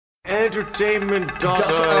entertainment.ie.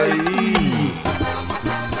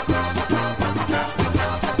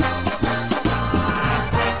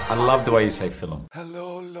 I love the way you say film.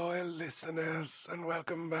 Hello, loyal listeners, and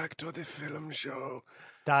welcome back to the film show.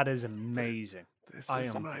 That is amazing. This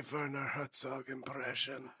is my Werner Herzog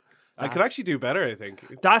impression. I could actually do better, I think.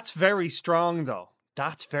 That's very strong, though.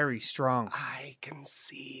 That's very strong. I can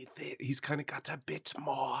see that he's kind of got a bit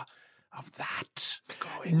more of that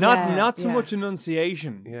going. Not so much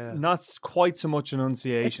enunciation. Yeah. Not quite so much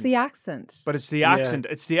enunciation. It's the accent. But it's the accent.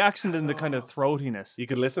 It's the accent and the kind of throatiness. You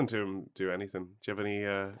could listen to him do anything. Do you have any,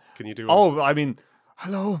 can you do I mean...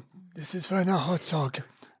 Hello, this is Werner Herzog,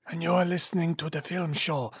 and you're listening to the film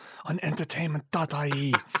show on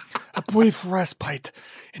entertainment.ie. A brief respite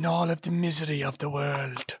in all of the misery of the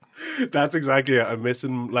world. That's exactly it. I'm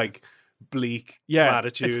missing, like, bleak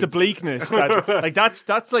platitudes. It's the bleakness.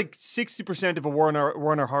 That's like 60% of a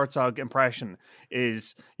Werner Herzog impression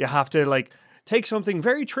is you have to like take something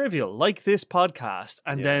very trivial like this podcast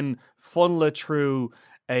and then funnel it through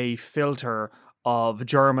a filter of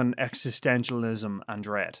German existentialism and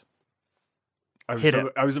dread.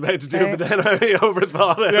 I was about to do it, but then I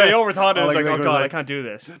overthought it. Yeah, you overthought it. It's like, oh God, I can't do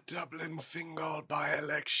this. The Dublin Fingal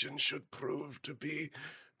by-election should prove to be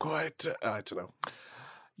quite... I don't know.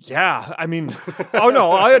 Yeah, I mean...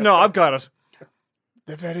 I've got it.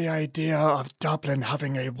 The very idea of Dublin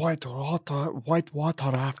having a white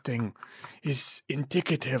water rafting is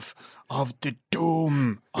indicative of the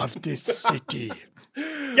doom of this city.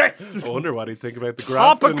 Yes! I wonder what he'd think about the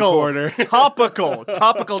Grafton Corner. Topical.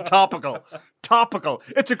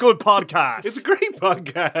 It's a good podcast. It's a great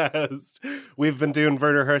podcast. We've been doing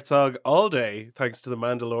Werner Herzog all day, thanks to The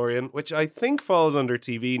Mandalorian, which I think falls under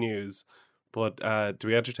TV news. But do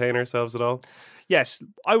we entertain ourselves at all? Yes,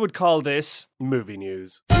 I would call this movie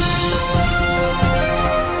news.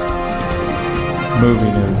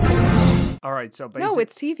 Movie news. All right, so basically... No,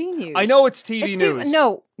 it's TV news. I know it's TV news.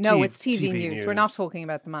 No, it's TV news. We're not talking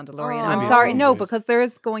about The Mandalorian. I'm TV sorry. No, news. because there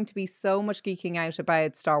is going to be so much geeking out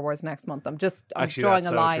about Star Wars next month. I'm Actually, drawing that's a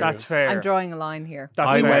so line. true. That's fair. I'm drawing a line here.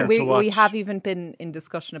 That's fair. We have even been in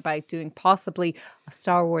discussion about doing possibly a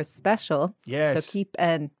Star Wars special. Yes. So keep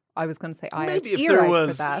an... I was going to say eye out, Maybe if ear there out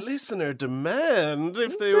was for that. listener demand,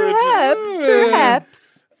 if they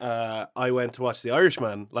Perhaps. I went to watch The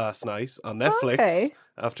Irishman last night on Netflix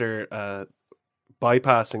after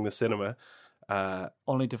bypassing the cinema.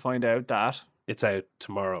 Only to find out that... It's out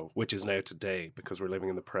tomorrow, which is now today, because we're living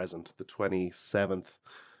in the present, the 27th.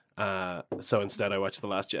 So instead I watched The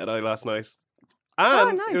Last Jedi last night.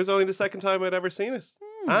 And nice. it was only the second time I'd ever seen it.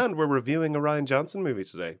 And we're reviewing a Rian Johnson movie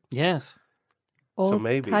today. Yes. All so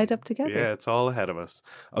maybe tied up together. Yeah, it's all ahead of us.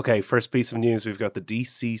 Okay, first piece of news. We've got the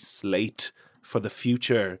DC slate for the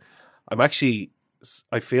future. I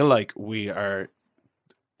feel like we are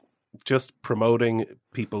just promoting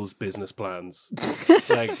people's business plans.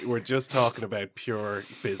 Like, we're just talking about pure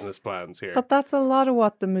business plans here. But that's a lot of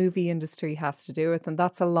what the movie industry has to do with, and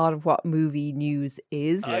that's a lot of what movie news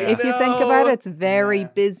is. If you think about it, it's very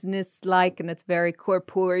business-like and it's very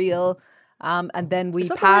corporeal. And then we Is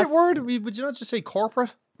that pass... the right word? Would you not just say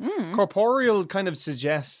corporate? Corporeal kind of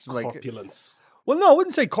suggests like... Corpulence. Well, no, I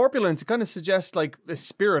wouldn't say corpulence. It kind of suggests like a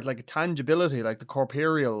spirit, like a tangibility, like the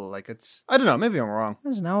corporeal. Like it's... I don't know. Maybe I'm wrong.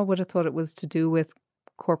 I don't know. I would have thought it was to do with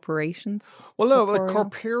corporations. Well, no, like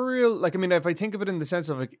corporeal. Like, I mean, if I think of it in the sense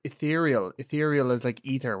of like ethereal is like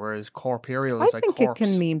ether, whereas corporeal is like corpse. I think it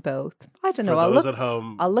can mean both. I don't know. For those at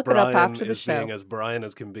home, I'll look Brian it up after the is show. being as Brian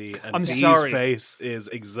as can be, and I'm Dee's sorry. face is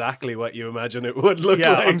exactly what you imagine it would look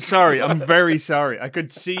Yeah, like. I'm sorry. I'm very sorry. I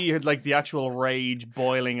could see like the actual rage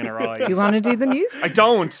boiling in her eyes. Do you want to do the news? I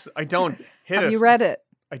don't. Hit Have it. you read it?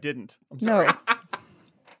 I didn't. I'm sorry. No.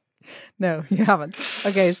 No, you haven't.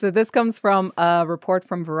 Okay, so this comes from a report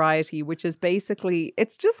from Variety, which is basically,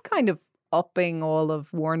 it's just kind of upping all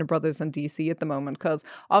of Warner Brothers and DC at the moment, because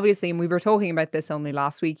obviously, and we were talking about this only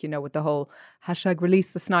last week, you know, with the whole hashtag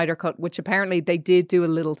release the Snyder Cut, which apparently they did do a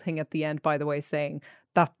little thing at the end, by the way, saying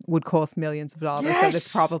that would cost millions of dollars, and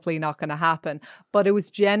it's probably not going to happen. But it was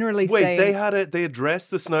generally saying... Wait, they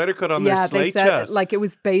addressed the Snyder Cut on their Slate they said, chat? like, it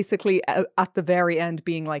was basically at the very end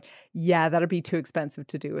being like, yeah, that'd be too expensive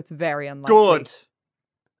to do. It's very unlikely. Good.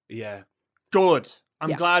 Yeah. Good.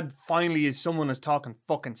 I'm glad finally someone is talking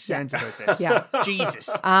fucking sense about this. Yeah. Jesus.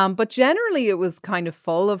 But generally, it was kind of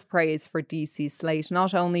full of praise for DC slate,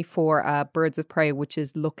 not only for Birds of Prey, which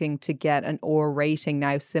is looking to get an R rating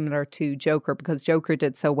now, similar to Joker, because Joker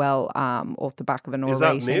did so well off the back of an R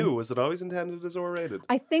rating. Is that new? Was it always intended as R rated?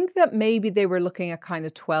 I think that maybe they were looking at kind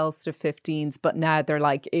of 12s to 15s, but now they're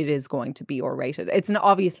like, it is going to be R rated. It's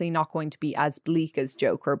obviously not going to be as bleak as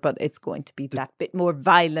Joker, but it's going to be that bit more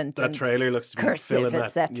violent. That trailer looks to be cursive, filling that,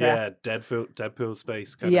 etc. Deadpool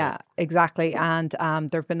space. Yeah, exactly. And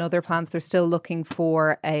there have been other plans. They're still looking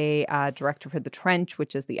for a director for The Trench,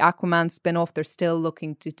 which is the Aquaman spin-off. They're still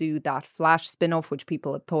looking to do that Flash spin-off, which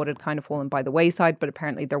people had thought had kind of fallen by the wayside, but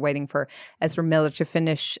apparently they're waiting for Ezra Miller to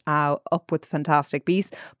finish up with Fantastic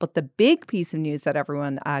Beasts. But the big piece of news that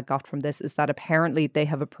everyone got from this is that apparently they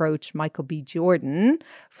have approached Michael B. Jordan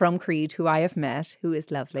from Creed, who I have met, who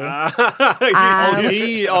is lovely. I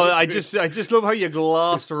just love how you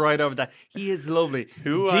glossed right over that. He is lovely.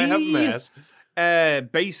 Who I have met.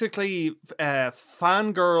 Basically,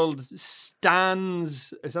 fangirled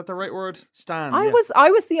stans. Is that the right word? Stan. I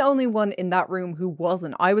was the only one in that room who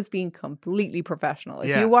wasn't. I was being completely professional.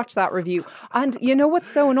 If you watch that review, and you know what's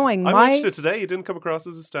so annoying? I watched it today. You didn't come across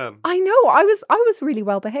as a stan. I know. I was really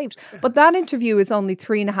well behaved. But that interview is only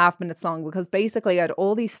 3.5 minutes long because basically I had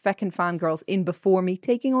all these feckin' fangirls in before me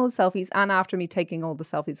taking all the selfies and after me taking all the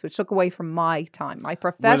selfies, which took away from my time, my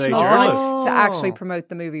professional time journalists? to actually promote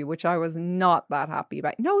the movie, which I was not that happy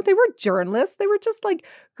about. No, they were journalists. They were just like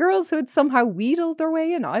girls who had somehow wheedled their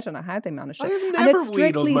way in. I don't know how they managed it. I have and never it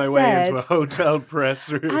strictly wheedled my way into a hotel press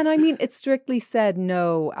room. And I mean, it strictly said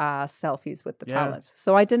no selfies with the talent.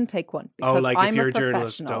 So I didn't take one because like I'm if you're a professional.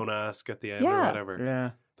 journalist, don't ask at the end or whatever.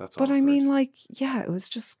 Yeah. That's But awkward. I mean, like, yeah, it was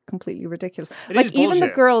just completely ridiculous. It Like, is even the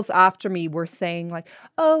bullshit. girls after me were saying, like,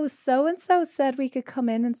 oh, so and so said we could come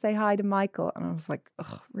in and say hi to Michael. And I was like,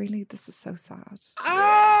 oh, really? This is so sad.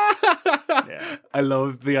 I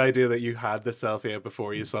love the idea that you had the selfie out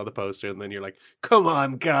before you saw the poster, and then you're like, "Come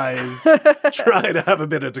on, guys, try to have a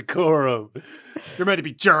bit of decorum." You're meant to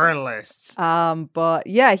be journalists. But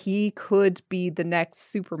yeah, he could be the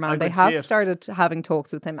next Superman. I They could see have it. started having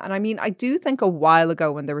talks with him. And I mean, I do think a while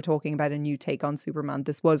ago when they were talking about a new take on Superman,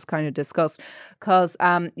 this was kind of discussed. Because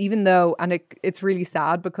even though, and it's really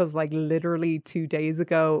sad because like literally 2 days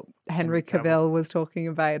ago, Henry Cavill was talking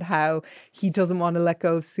about how he doesn't want to let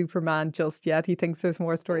go of Superman just yet. He thinks there's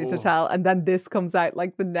more story to tell. And then this comes out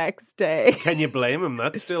like the next day. Can you blame him?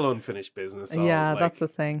 That's still unfinished business. Yeah, Like, that's the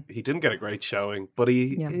thing. He didn't get a great showing, but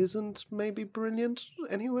he isn't maybe brilliant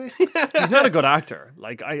anyway. He's not a good actor.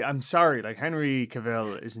 Like I'm sorry. Like Henry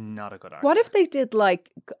Cavill is not a good actor. What if they did like,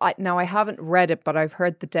 now I haven't read it, but I've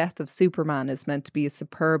heard The Death of Superman is meant to be a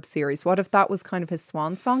superb series. What if that was kind of his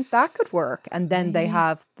swan song? That could work. And then they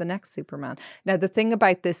have the next Superman. Now, the thing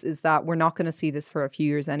about this is that we're not going to see this for a few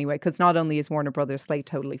years anyway, because not only is Warner Brothers slate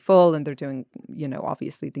totally full and they're doing, you know,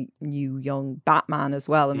 obviously the new young Batman as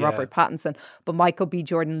well and Robert Pattinson, but Michael B.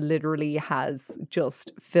 Jordan literally has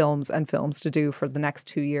just films and films to do for the next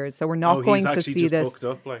 2 years. So we're not going to see this. Booked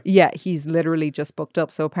up, like. Yeah, he's literally just booked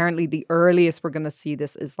up. So apparently the earliest we're going to see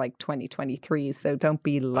this is like 2023. So don't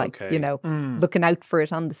be like, you know, looking out for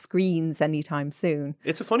it on the screens anytime soon.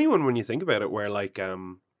 It's a funny one when you think about it, where like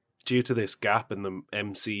due to this gap in the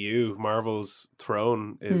MCU, Marvel's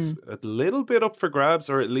throne is a little bit up for grabs,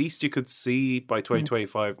 or at least you could see by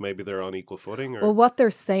 2025 maybe they're on equal footing. Or... Well, what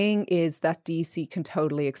they're saying is that DC can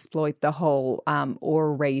totally exploit the whole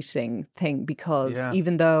R rating thing because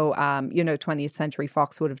even though, you know, 20th Century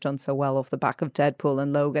Fox would have done so well off the back of Deadpool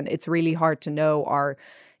and Logan, it's really hard to know are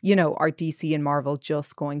DC and Marvel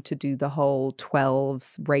just going to do the whole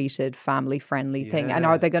 12s rated family friendly thing? And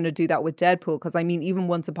are they going to do that with Deadpool? Because I mean, even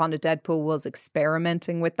Once Upon a Deadpool was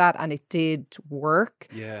experimenting with that and it did work.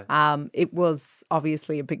 Yeah. It was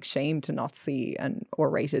obviously a big shame to not see an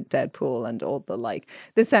R-rated Deadpool and all the like,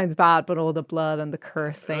 this sounds bad, but all the blood and the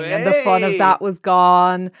cursing and the fun of that was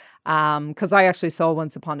gone. Because I actually saw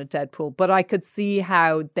Once Upon a Deadpool, but I could see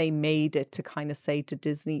how they made it to kind of say to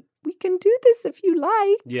Disney, we can do this if you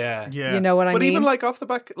like. Yeah. You know what I mean? But even like off the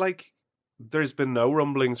back, like there's been no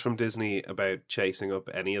rumblings from Disney about chasing up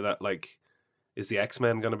any of that. Like, is the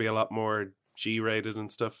X-Men going to be a lot more G-rated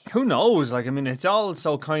and stuff? Who knows? Like, I mean, it's all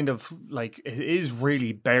so kind of like it is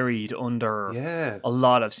really buried under a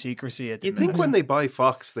lot of secrecy. At the You think minute. when they buy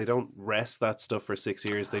Fox, they don't rest that stuff for 6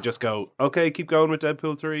 years. They just go, okay, keep going with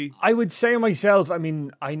Deadpool 3. I would say myself, I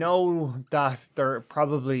mean, I know that they're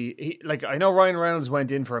probably, like, I know Ryan Reynolds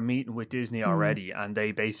went in for a meeting with Disney already, and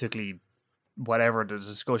they basically, whatever the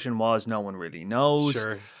discussion was, no one really knows.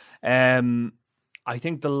 Sure. I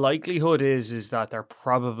think the likelihood is that they're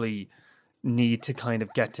probably need to kind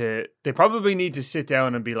of get to. They probably need to sit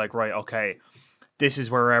down and be like, right, okay, this is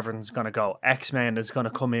where everything's going to go. X-Men is going to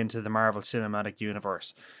come into the Marvel Cinematic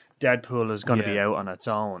Universe. Deadpool is going to be out on its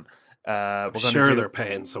own. I'm sure they're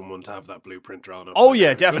paying someone to have that blueprint drawn up. Oh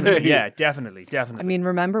yeah, definitely. Yeah, definitely. I mean,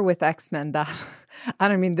 remember with X-Men that,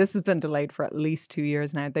 and I mean, this has been delayed for at least 2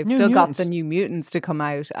 years now. They've New still Mutants. got the New Mutants to come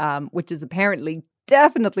out, which is apparently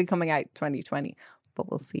definitely coming out 2020. But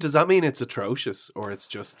we'll see. Does that mean it's atrocious or it's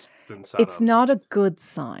just been sat It's on? not a good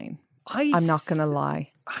sign. I'm not going to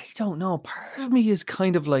lie. I don't know. Part of me is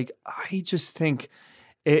kind of like, I just think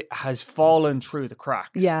it has fallen through the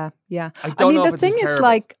cracks. Yeah. I don't know the if it's thing as is,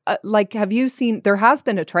 terrible. like, have you seen? There has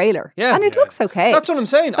been a trailer, Yeah. and it looks okay. That's what I'm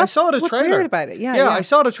saying. I That's saw the what's trailer. weird about it. Yeah, yeah, I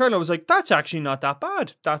saw the trailer. I was like, that's actually not that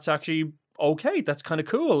bad. That's actually okay. That's kind of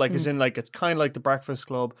cool. Like, as in, like, it's kind of like The Breakfast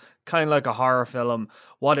Club, kind of like a horror film.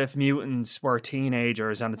 What if mutants were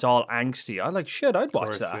teenagers and it's all angsty? I'm like, shit, I'd watch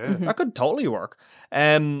course, that. yeah. That could totally work.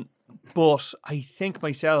 But I think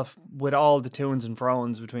myself, with all the toons and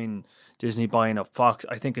frones between Disney buying up Fox,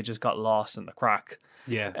 I think it just got lost in the crack.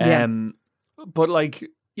 Yeah. But like,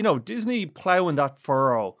 you know, Disney plowing that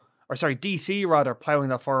furrow, or sorry, DC rather plowing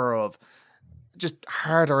that furrow of just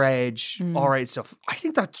harder edge, all right stuff. I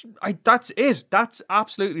think that's it. That's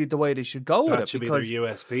absolutely the way they should go with That it. should be because their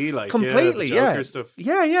USP, like completely, the Joker stuff.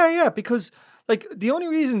 Yeah. Because like the only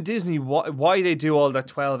reason Disney why they do all that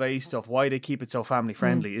 12A stuff, why they keep it so family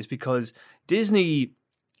friendly, is because Disney.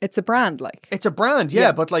 It's a brand, like. It's a brand,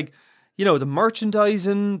 yeah. But like, you know, the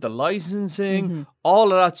merchandising, the licensing,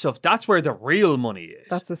 all of that stuff, that's where the real money is.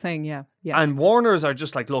 That's the thing, yeah. And Warners are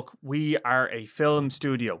just like, look, we are a film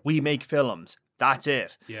studio. We make films. That's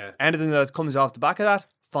it. Yeah. Anything that comes off the back of that,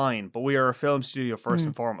 fine. But we are a film studio first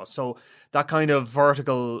and foremost. So that kind of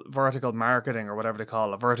vertical marketing, or whatever they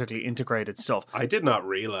call it, vertically integrated stuff. I did not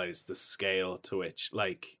realize the scale to which,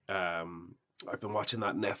 like, I've been watching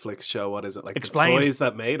that Netflix show. What is it? Like Explained. The Toys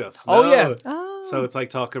That Made Us. Oh, No. yeah. Oh. So it's like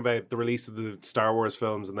talking about the release of the Star Wars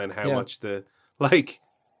films and then how much like,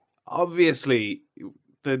 obviously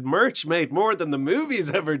the merch made more than the movies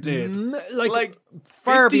ever did. Like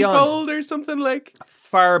far beyond. 50-fold or something, like.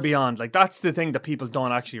 Far beyond. Like, that's the thing that people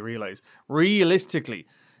don't actually realize. Realistically,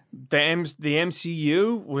 the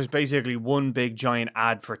MCU was basically one big giant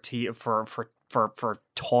ad for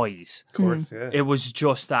toys. Of course, yeah. It was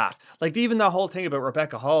just that. Like, even that whole thing about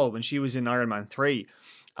Rebecca Hall when she was in Iron Man 3,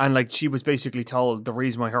 and like she was basically told the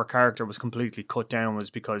reason why her character was completely cut down was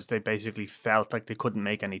because they basically felt like they couldn't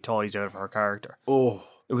make any toys out of her character. Oh.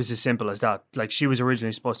 It was as simple as that. Like, she was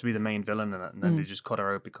originally supposed to be the main villain in it, and then they just cut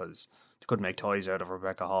her out because they couldn't make toys out of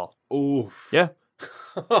Rebecca Hall. Oh. Yeah.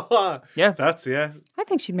 Yeah. That's, yeah. I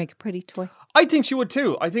think she'd make a pretty toy. I think she would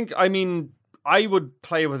too. I mean, I would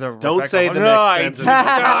play with her. Don't Rebecca say Hall. the No, next sentence.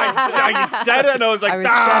 I said it and I was like, I was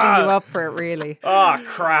setting you up for it, really. Oh,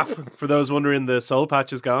 crap. For those wondering, the soul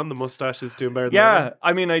patch is gone. The mustache is doing better than Yeah, ever.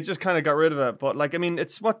 I mean, I just kind of got rid of it. But like, I mean,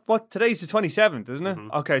 it's what today's the 27th, isn't it?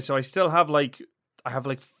 Okay, so I still have like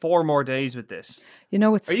 4 more days with this. You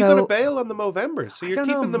know, it's Are you so... going to bail on the Movember? So I you're don't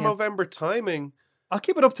keeping know, the yeah. Movember timing. I'll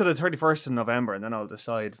keep it up to the 31st of November, and then I'll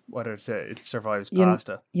decide whether it survives past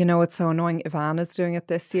it. You know, it's so annoying. Ivan is doing it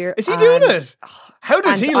this year. Is he doing it? How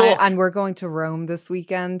does he look? And we're going to Rome this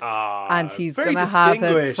weekend. And he's very going to have it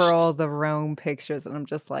distinguished. for all the Rome pictures. And I'm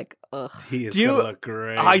just like, ugh. He is Do you- going to look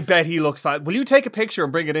great. I bet he looks fat. Will you take a picture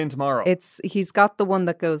and bring it in tomorrow? He's got the one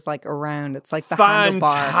that goes like around. It's like the handlebar.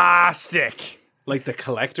 Fantastic. Like the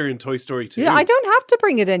collector in Toy Story 2. Yeah, I don't have to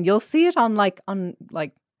bring it in. You'll see it on like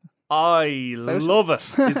I Social. love it.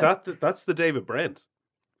 Is that's the David Brent?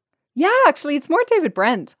 yeah, actually, it's more David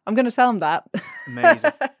Brent. I'm going to tell him that.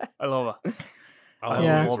 Amazing. I love it. I'll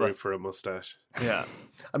Yeah. always root for a mustache. Yeah.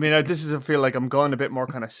 I mean, I feel like I'm going a bit more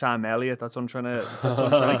kind of Sam Elliott. That's what I'm trying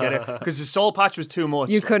to get it. Because the soul patch was too much.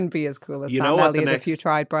 You couldn't be as cool as You Sam know what the Elliott if you next-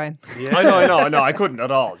 tried, Brian. Yeah. I know. I couldn't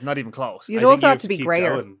at all. Not even close. You'd I think also you have to be keep grayer.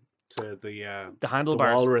 going to the The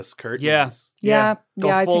handlebars. walrus curtains. Yeah. Yeah, Go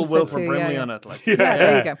yeah, I full think so Wilford too, Brimley yeah. on it. Like, Yeah,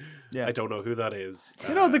 there you go. yeah. I don't know who that is.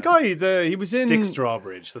 You know, the guy, he was in... Dick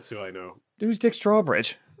Strawbridge. That's who I know. Who's Dick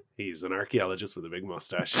Strawbridge? He's an archaeologist with a big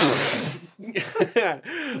mustache.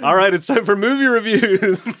 All right, it's time for movie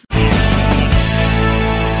reviews.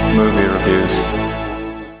 Movie reviews.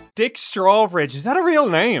 Dick Strawbridge. Is that a real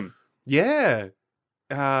name? Yeah.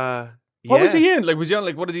 What was he in? Like, was he on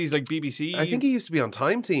like one of these like BBC? I think he used to be on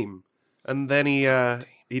Time Team, and then he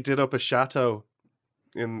did Up a Chateau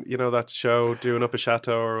in that show, doing Up a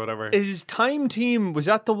Chateau or whatever. His Time Team, was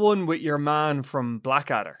that the one with your man from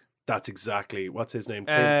Blackadder? That's exactly what's his name?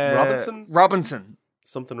 Tim Robinson, Robinson.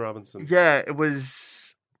 something Robinson. Yeah, it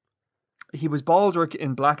was. He was Baldric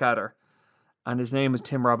in Blackadder, and his name is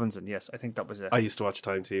Tim Robinson. Yes, I think that was it. I used to watch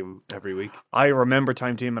Time Team every week. I remember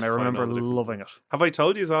Time Team, and I find remember all the different- loving it. Have I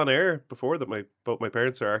told you on air before that both my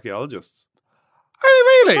parents are archaeologists? Are you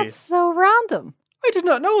really? That's so random. I did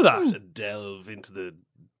not know that. To delve into the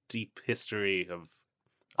deep history of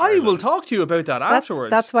I will Ireland. talk to you about that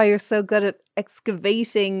afterwards. That's why you're so good at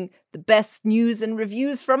excavating the best news and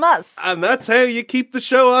reviews from us. And that's how you keep the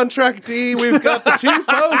show on track, D. We've got the two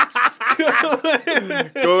popes.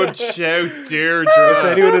 Good shout, If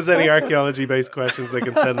Deirdre. anyone has any archaeology-based questions, they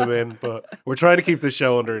can send them in. But we're trying to keep the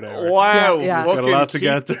show under an hour. Wow, Yeah. Got a lot to keep,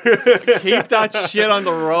 get through. keep that shit on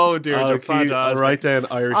the road, Deirdre. I'll Fantastic. write down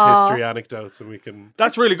Irish history anecdotes, and we can.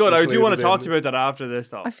 That's really good. I do Include want it to talk in. to you about that after this,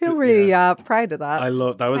 though. I feel really proud of that. I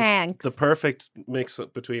love that was Thanks. the perfect mix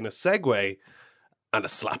up between a segue and a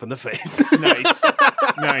slap in the face. Nice,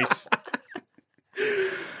 nice.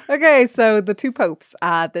 Okay, so The Two Popes.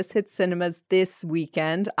 This hits cinemas this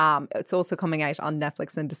weekend. It's also coming out on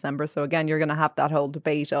Netflix in December. So again, you're going to have that whole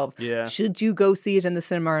debate of should you go see it in the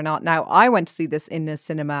cinema or not? Now, I went to see this in a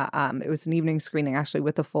cinema. It was an evening screening actually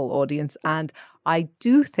with a full audience, and I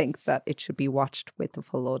do think that it should be watched with the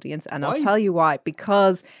full audience. And I'll tell you why.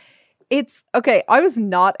 Because it's okay. I was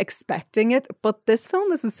not expecting it, but this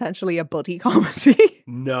film is essentially a buddy comedy.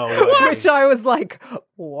 No way. Which I was like,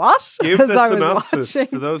 what? Give As the I was synopsis watching.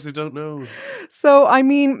 for those who don't know. So, I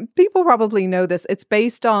mean, people probably know this. It's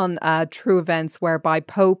based on true events whereby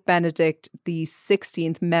Pope Benedict the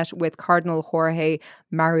 16th met with Cardinal Jorge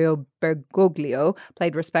Mario Bergoglio,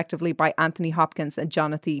 played respectively by Anthony Hopkins and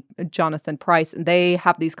Jonathan Pryce. And they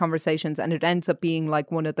have these conversations, and it ends up being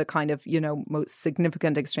like one of the kind of, most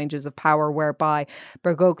significant exchanges of power, whereby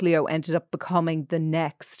Bergoglio ended up becoming the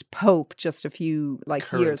next Pope just a few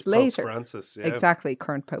Current years Pope later. Francis, yeah. Exactly,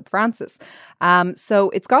 current Pope Francis. So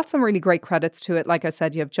it's got some really great credits to it. Like I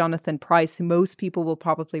said, you have Jonathan Pryce, who most people will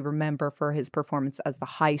probably remember for his performance as the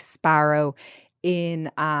High Sparrow in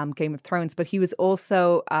Game of Thrones, but he was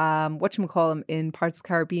also whatchamacallem in Pirates of the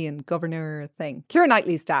Caribbean, governor thing. Keira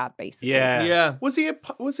Knightley's dad, basically. Yeah. Yeah. Was he a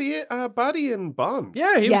baddie in Bond?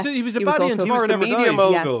 Yeah, he Yes, was. He was a he was baddie in also- He was Tomorrow the Never media Dies.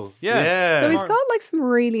 mogul. Yes. Yeah. So he's Smart. got like some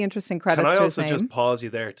really interesting credits Can I to his also name. just pause you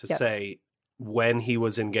there to Yes. say when he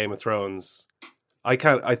was in Game of Thrones,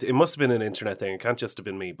 it must have been an internet thing. It can't just have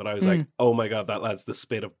been me, but I was like, oh my God, that lad's the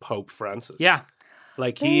spit of Pope Francis. Yeah,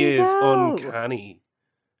 Like There he you is go. uncanny.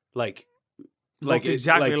 looked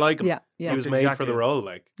exactly like him. Yeah, yeah. He was made Exactly. for the role.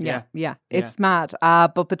 Like Yeah, Yeah. it's mad.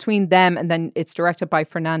 But between them and then it's directed by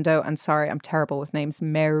Fernando, and sorry, I'm terrible with names,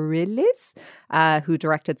 Merilis, who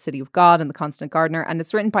directed City of God and The Constant Gardener, and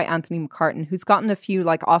it's written by Anthony McCartan, who's gotten a few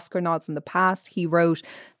like Oscar nods in the past. He wrote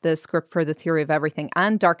the script for The Theory of Everything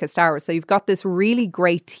and Darkest Hour, so you've got this really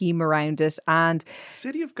great team around it, and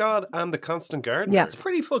City of God and The Constant Gardener. Yeah. It's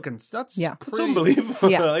pretty fucking. That's Yeah. That's pretty, unbelievable.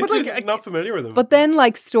 Yeah. I'm But, like, not familiar with him. but then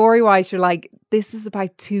like story wise, you're like, this is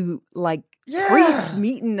about two like priests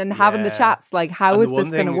meeting and having the Yeah. chats. Like, how And is the this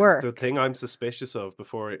one going to thing- work? The thing I'm suspicious of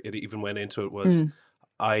before it even went into it was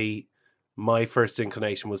my first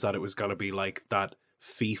inclination was that it was going to be like that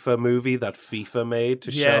FIFA movie that FIFA made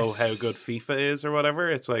to show Yes. how good FIFA is or whatever.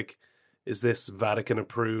 It's like, is this Vatican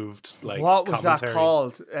approved? Like, What was commentary? that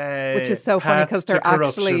called? Which is so funny because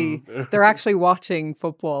Paths to they're actually watching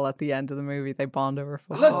football at the end of the movie. They bond over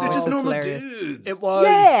football. Look, they're just It's normal hilarious. dudes. It was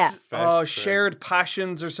Yeah. Fair. Shared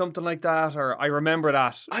Passions or something like that, or I remember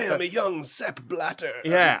that. I am a young Sepp Blatter.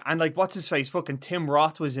 Yeah, and like what's his face? Fucking Tim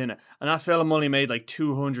Roth was in it, and that film only made like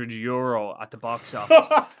 €200 at the box office.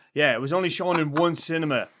 Yeah, it was only shown in one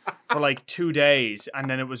cinema for like 2 days, and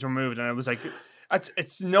then it was removed, and it was like.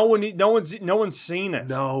 It's no one's seen it.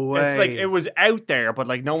 No way. It's like it was out there, but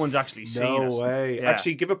like no one's actually seen it. No way. Yeah.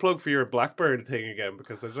 Actually, give a plug for your Blackbird thing again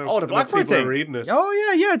because I don't Oh, the enough Blackbird people thing. are reading it.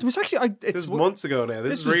 Oh yeah. It was actually. This is months ago now.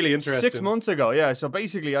 This is was really interesting. 6 months ago, yeah. So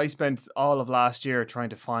basically, I spent all of last year trying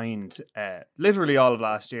to find, literally all of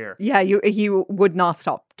last year. Yeah, you would not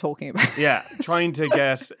stop talking about it. Yeah, trying to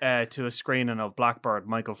get to a screening of Blackbird,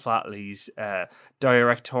 Michael Flatley's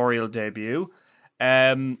directorial debut.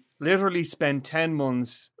 Literally spent 10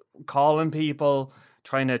 months calling people,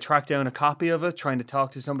 trying to track down a copy of it, trying to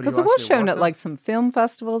talk to somebody. Because who it was actually shown worked at it. like some film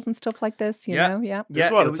festivals and stuff like this, you know? Yeah. This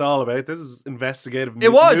is what it's all about. This is investigative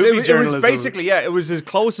It was. movie It was journalism. basically, yeah. It was as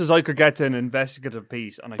close as I could get to an investigative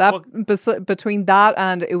piece, and Between that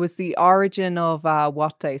and it was the origin of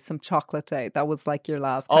what day? Some chocolate day. That was like your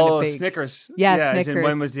last kind of big. Snickers. Yeah, as in Snickers.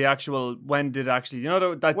 when was the actual? When did actually? You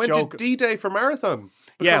know that When joke? did D-Day for Marathon?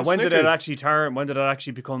 Yeah, become when did it Snickers? actually turn? When did it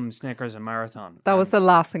actually become Snickers and Marathon? That was the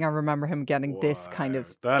last thing I remember him getting this kind of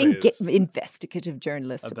Wow, that is- investigative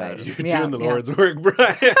journalist About about. it. You're Yeah, doing the yeah. Lord's work, Brian.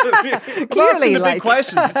 I'm Clearly, asking the like- big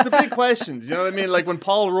questions. It's the big questions. You know what I mean? Like when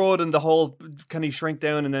Paul Rudd and the whole can he shrink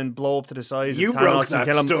down and then blow up to the size You of Thanos broke and that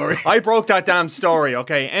kill him? story. I broke that damn story,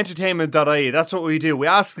 okay? Entertainment.ie. That's what we do. We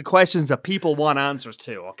ask the questions that people want answers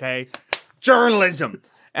to, okay? Journalism.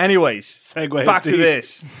 Anyways, Segue back to deep.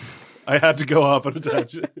 this. I had to go off on a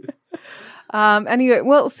tangent. Anyway,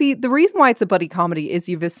 well, see, the reason why it's a buddy comedy is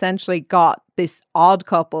you've essentially got this odd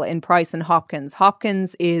couple in Price and Hopkins.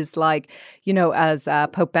 Hopkins is like, you know, as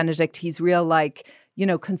Pope Benedict, he's real like, you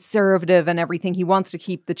know, conservative and everything. He wants to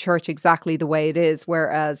keep the church exactly the way it is.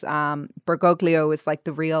 Whereas Bergoglio is like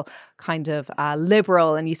the real kind of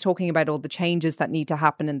liberal, and he's talking about all the changes that need to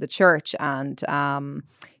happen in the church. And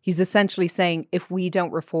he's essentially saying, if we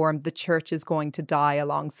don't reform, the church is going to die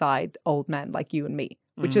alongside old men like you and me.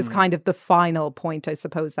 Which is kind of the final point, I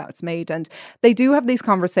suppose, that's made. And they do have these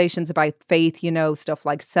conversations about faith, you know, stuff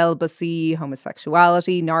like celibacy,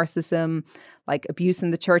 homosexuality, narcissism, like abuse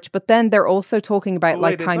in the church. But then they're also talking about Wait,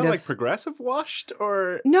 like is kind that of like progressive washed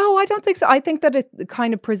or? No, I don't think so. I think that it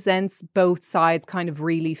kind of presents both sides kind of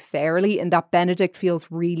really fairly, in that Benedict feels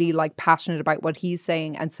really like passionate about what he's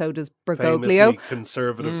saying, and so does Bergoglio. Famously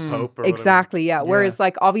conservative pope or Exactly, yeah. Whereas,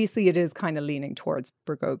 like, obviously it is kind of leaning towards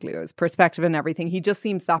Bergoglio's perspective and everything. He just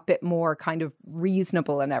seems that bit more kind of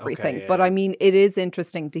reasonable and everything. yeah. But I mean, it is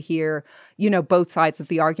interesting to hear, you know, both sides of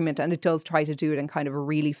the argument, and it does try to do it in kind of a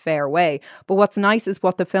really fair way. But what's nice is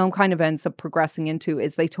what the film kind of ends up progressing into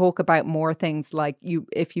is they talk about more things like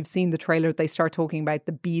if you've seen the trailer, they start talking about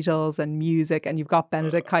the Beatles and music, and you've got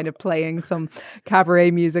Benedict kind of playing some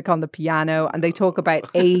cabaret music on the piano, and they talk about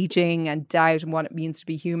aging and doubt and what it means to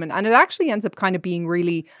be human. And it actually ends up kind of being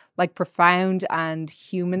really like profound and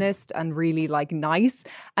humanist and really like nice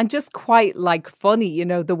and just quite like funny, you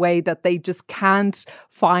know, the way that they just can't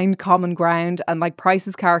find common ground. And like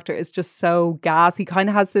Price's character is just so gas. He kind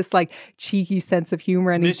of has this like cheeky sense of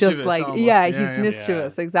humor, and he's just Mischievous like, almost. yeah, Yeah, he's yeah.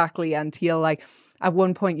 mischievous. Exactly. And he'll like, at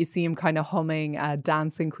one point you see him kind of humming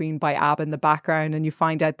Dancing Queen by ABBA in the background, and you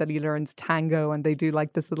find out that he learns tango, and they do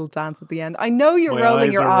like this little dance at the end. I know you're My rolling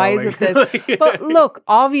eyes your are eyes rolling. at this, but look,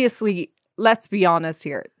 obviously, let's be honest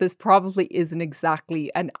here. This probably isn't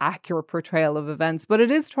exactly an accurate portrayal of events, but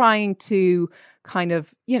it is trying to kind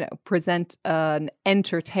of, you know, present an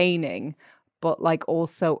entertaining but like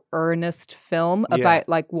also earnest film about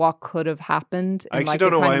like what could have happened. I In, actually like,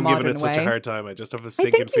 don't know a why kind I'm of giving modern it such a way. hard time. I just have a I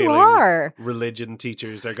sinking think you feeling are. religion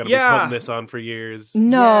teachers are going to Yeah. be putting this on for years.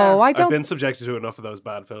 No, I I've don't. been subjected to enough of those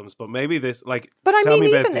bad films, but maybe this, like, But I tell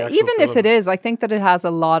mean, me about even the actual if film. it is, I think that it has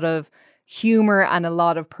a lot of humor and a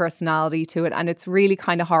lot of personality to it, and it's really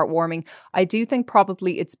kind of heartwarming. I do think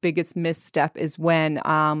probably its biggest misstep is when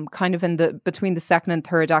kind of in the between the second and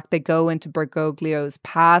third act they go into Bergoglio's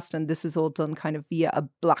past, and this is all done kind of via a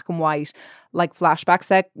black and white like flashback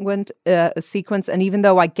sequence. And even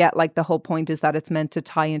though I get like the whole point is that it's meant to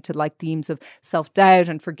tie into like themes of self-doubt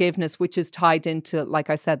and forgiveness, which is tied into, like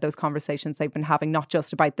I said, those conversations they've been having, not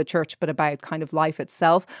just about the church but about kind of life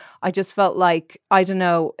itself, I just felt like, I don't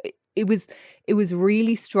know, it was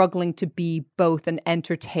really struggling to be both an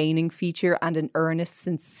entertaining feature and an earnest,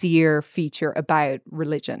 sincere feature about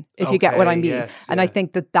religion, if you get what I Okay, mean. yes, And I yeah.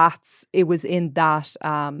 think it was in that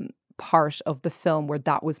part of the film where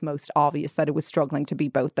that was most obvious, that it was struggling to be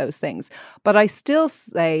both those things. But I still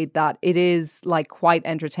say that it is like quite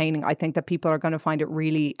entertaining. I think that people are going to find it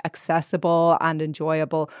really accessible and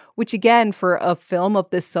enjoyable, which again, for a film of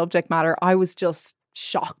this subject matter, I was just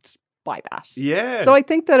shocked by that. Yeah. So I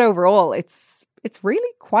think that overall it's really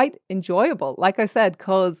quite enjoyable, like I said,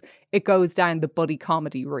 because it goes down the buddy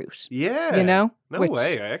comedy route. yeah. You know? No Which-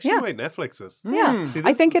 way. I actually yeah. might Netflix it. Yeah, See, I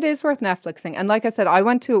this- think it is worth Netflixing. And like I said, I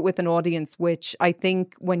went to it with an audience, which I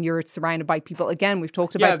think when you're surrounded by people, again, we've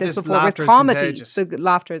talked about this before with laughter is comedy, contagious. the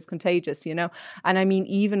laughter is contagious, you know? And I mean,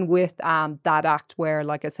 even with that act where,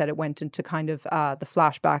 like I said, it went into kind of the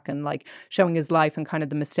flashback and like showing his life and kind of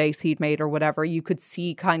the mistakes he'd made or whatever, you could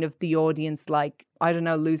see kind of the audience like, I don't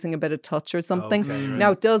know, losing a bit of touch or something. Okay, right.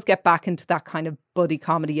 Now, it does get back into that kind of buddy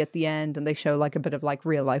comedy at the end, and they show like a bit of like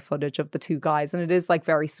real life footage of the two guys, and it is like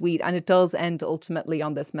very sweet, and it does end ultimately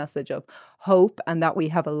on this message of hope and that we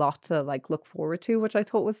have a lot to like look forward to, which I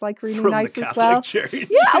thought was like really From nice the as Catholic well. Church. Yeah,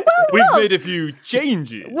 well, We've look, made a few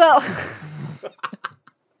changes. well,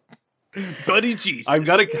 Buddy Jesus. I've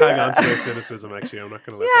got to hang on to my cynicism, actually. I'm not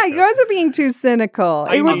going to let yeah, that you go. guys are being too cynical.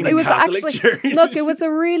 I It was mean the it was Catholic actually Church. look, it was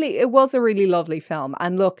a really lovely film,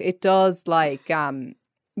 and look, it does like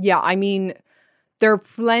yeah, I mean, there are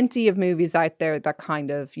plenty of movies out there that kind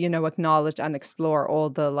of, acknowledge and explore all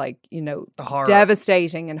the The horror.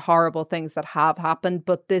 devastating and horrible things that have happened.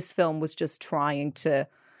 But this film was just trying to,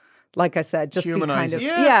 like I said, just Humanize be kind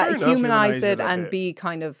it. of, Yeah, fair enough. humanize Humanize it it a and bit. be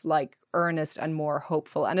kind of like earnest and more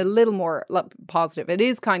hopeful and a little more positive. It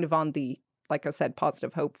is kind of on the, like I said,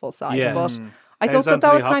 positive, hopeful side. Yeah. But I How's thought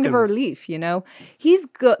that was Anthony kind of a Hopkins? relief, He's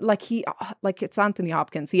good. Like it's Anthony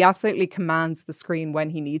Hopkins. He absolutely commands the screen when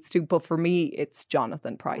he needs to. But for me, it's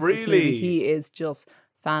Jonathan Pryce's movie. Really? He is just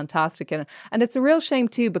fantastic in it. And it's a real shame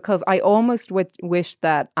too, because I almost wish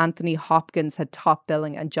that Anthony Hopkins had top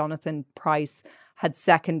billing and Jonathan Pryce had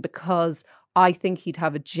second, because I think he'd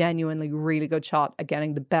have a genuinely really good shot at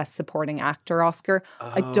getting the Best Supporting Actor Oscar.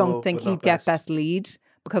 I don't think but not he'd get Best. Best Lead,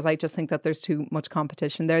 because I just think that there's too much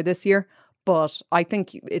competition there this year. But I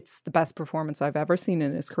think it's the best performance I've ever seen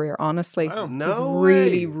in his career, honestly. Wow. He's No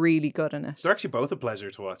really, way. really good in it. They're actually both a pleasure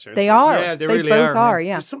to watch, aren't They are. Yeah, they they really both are,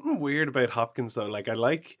 yeah. There's something weird about Hopkins though. Like I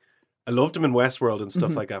loved him in Westworld and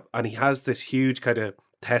stuff like that, and he has this huge kind of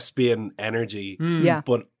thespian energy, Yeah.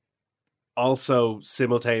 but also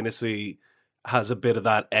simultaneously has a bit of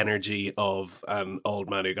that energy of an old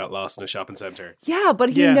man who got lost in a shopping center. Yeah, but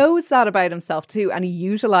he Yeah. knows that about himself too, and he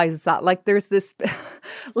utilizes that. Like there's this,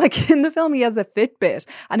 like in the film, he has a Fitbit,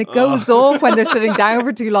 and it goes off when they're sitting down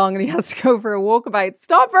for too long, and he has to go for a walkabout.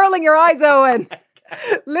 Stop rolling your eyes, Owen.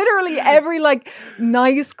 Literally every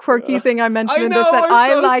nice quirky thing I mentioned I in this know, that I'm I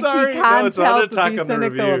so like, sorry. he No, can't it's on help but Attack be on the cynical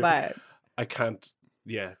Review. about. I can't.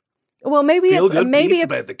 Yeah, Well, maybe feel it's good maybe piece it's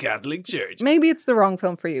about the Catholic Church. maybe it's the wrong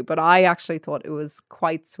film for you, but I actually thought it was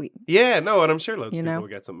quite sweet. Yeah, no, and I'm sure loads You of people know? will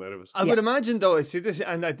get something out of it. I would imagine though, I see this,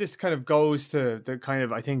 and this kind of goes to the kind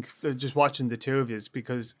of, I think, just watching the two of you,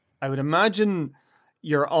 because I would imagine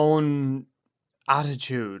your own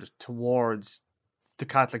attitude towards the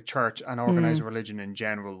Catholic Church and organized religion in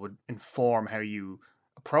general would inform how you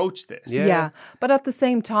approach this. Yeah. But at the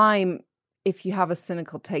same time, if you have a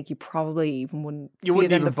cynical take, you probably even wouldn't You see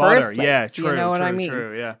wouldn't it in even the bother. first place. Yeah, true, You know what true, I mean?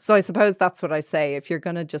 true, yeah. So I suppose that's what I say. If you're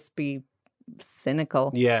going to just be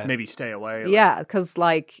cynical, Yeah, Maybe stay away. yeah, because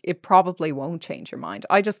it probably won't change your mind.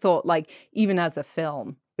 I just thought even as a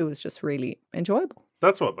film, it was just really enjoyable.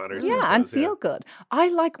 that's what matters. I Yeah, and suppose, feel good. I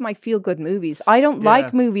like my feel good movies. I don't like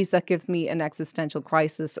Yeah. movies that give me an existential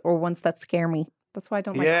crisis or ones that scare me. That's why I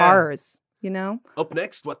don't like Yeah. horrors, you know? Up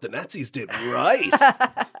next, what the Nazis did right.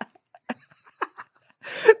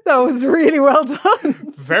 That was really well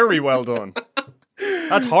done. Very well done.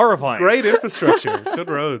 That's horrifying. Great infrastructure, good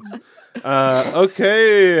roads.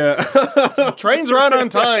 Okay. Trains run on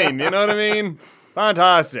time. You know what I mean?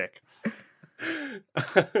 Fantastic.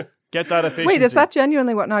 Get that efficiency. Wait, is that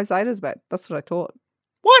genuinely what Knives Out is about? That's what I thought.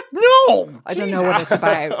 what? No. I don't know what it's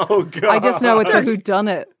about. Oh god. I just know it's a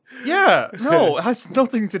whodunit. Yeah. No, it has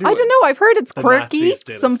nothing to do. I with don't know. I've heard it's The quirky. Nazis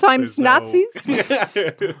did it. Sometimes There's no-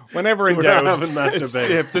 Nazis. Whenever in We're doubt, not having that it's-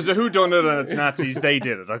 debate. if there's a whodunit and it's Nazis, they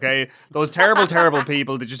did it. Okay, those terrible, terrible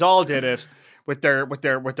people, they just all did it with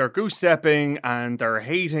their goose stepping and their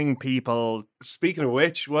hating people. Speaking of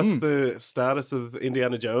which, what's the status of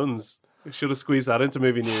Indiana Jones? We should have squeezed that into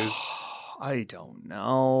movie news. I don't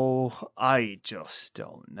know. I just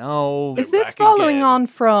don't know. Is this back following again. on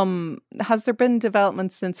from? Has there been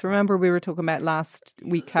developments since? Remember, we were talking about last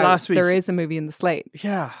week how Last week. there is a movie in the slate.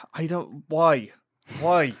 Yeah, I don't. Why?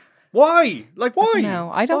 Why? Why? Like why? No,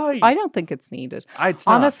 I don't. Why? I don't think it's needed. It's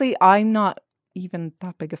not. Honestly, I'm not even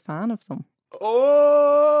that big a fan of them.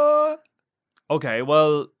 Oh, Okay,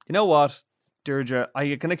 well, you know what, Deirdre,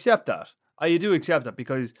 I can accept that. I do accept that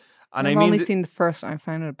because, and I've I mean, only seen the first, and I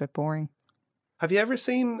found it a bit boring. have you ever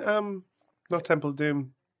seen not Temple of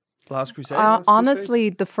Doom? Last Crusade. Crusade? Honestly,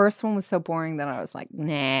 the first one was so boring that I was like,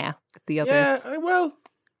 nah. The others, Yeah, well,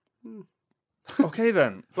 Okay,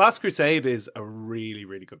 then. Last Crusade is a really,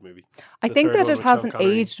 really good movie. I The think third that one it with Sean hasn't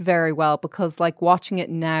Connery. aged very well because, watching it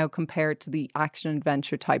now compared to the action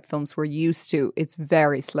adventure type films we're used to, it's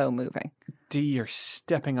very slow moving. D, you're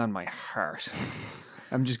stepping on my heart.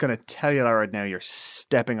 I'm just going to tell you that right now. You're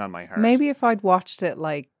stepping on my heart. Maybe if I'd watched it,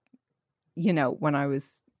 when I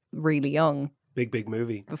was really young, Big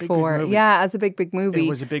movie. before, movie. yeah, as a big movie. It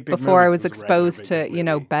was a big before movie. I was It was a regular exposed big to,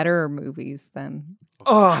 movie. better movies then.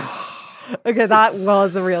 Oh. Okay, that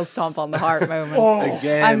was a real stomp on the heart moment.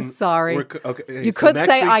 Again, I'm sorry. Okay, You so could next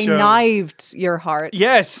say week's I show- knived your heart.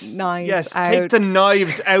 Yes. Knives yes. out. Take the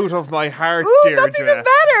knives out of my heart, Ooh, Deirdre. that's even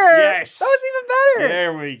better. Yes. That was even better.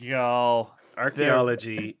 There we go.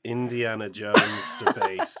 Archaeology, Indiana Jones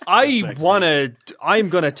debate. That's I next want week. to. I'm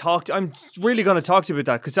really going to talk to you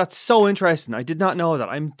about that because that's so interesting. I did not know that.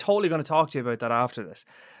 I'm totally going to talk to you about that after this.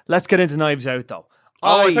 Let's get into Knives Out, though.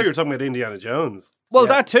 Oh, I thought you were talking about Indiana Jones. Well,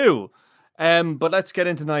 Yeah. that too. But let's get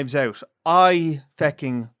into Knives Out. I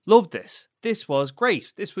fecking loved this. This was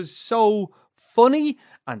great. This was so funny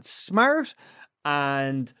and smart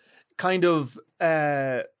and kind of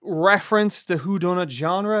referenced the whodunit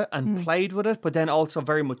genre and played with it, but then also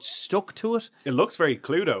very much stuck to it. It looks very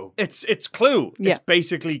Cluedo. It's Clue. Yeah. It's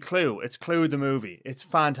basically Clue. It's Clue the movie. It's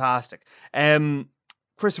fantastic.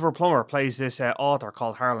 Christopher Plummer plays this author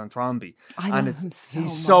called Harlan Thrombey. I love him so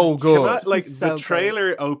He's much. so good. He's so the good.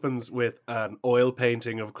 trailer opens with an oil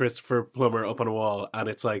painting of Christopher Plummer up on a wall, and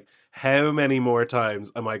it's like, how many more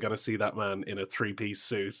times am I going to see that man in a 3-piece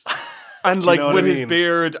suit? And Do you like know what with I his mean?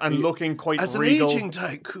 beard and looking quite As an regal. aging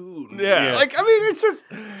tycoon. Yeah. Like I mean, it's just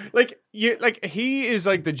like he is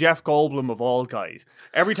like the Jeff Goldblum of all guys.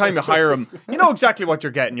 Every time you hire him, you know exactly what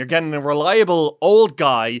you're getting. You're getting a reliable old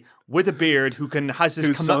guy with a beard who has this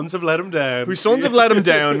Whose sons have let him down. whose sons have let him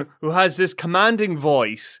down, who has this commanding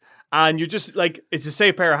voice, and you're just like, it's a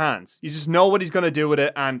safe pair of hands. You just know what he's going to do with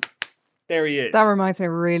it, and there he is. That reminds me, I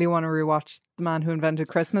really want to rewatch The Man Who Invented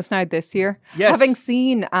Christmas now this year. Yes. Having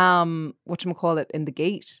seen whatchamacallit in The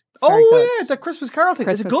Gate. It's very Oh good. yeah, the Christmas Carol thing.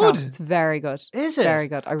 Christmas is it good? Carol. It's very good. Is it? Very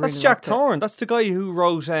good. I really That's Jack loved it. Thorne. That's the guy who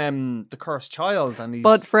wrote The Cursed Child, and he's.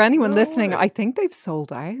 But for anyone No listening, way. I think they've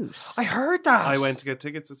sold out. I heard that. I went to get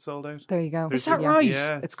tickets, it's sold out. There you go. Is that Yeah. right?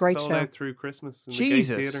 Yeah, It's a great sold show. out through Christmas in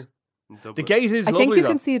Jesus. the Gate Theatre in The Dublin. Gate is I lovely. think you though.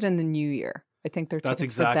 can see it in the new year. I think they're That's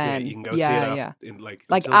tickets exactly for then. it. You can go yeah, see it yeah. in like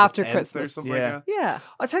Like until the after 10th or Christmas. something Yeah. like that. Yeah.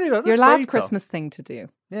 I tell you that. Your That's last great, though. Christmas thing to do.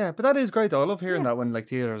 Yeah, but that is great though. I love hearing that when like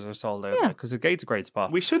theaters are sold out. Yeah. Because the Gate's a great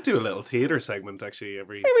spot. We should do a little theatre segment actually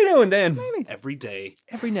Every now and then. every day.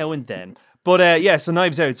 Every now and then. But yeah, so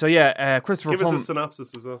Knives Out. So yeah, Christopher Give us Plummer. a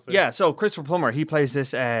synopsis as well. Sorry. Yeah, so Christopher Plummer, he plays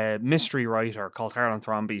this mystery writer called Harlan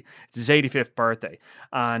Thrombey. It's his 85th birthday,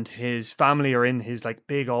 and his family are in his like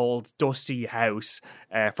big old dusty house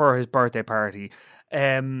for his birthday party.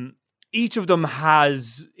 Each of them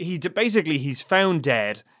has he's found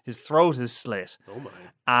dead. His throat is slit, Oh my.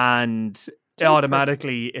 and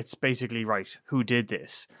automatically it's basically right. Who did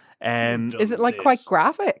this? Is it like quite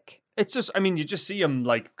graphic? It's just, I mean, you just see him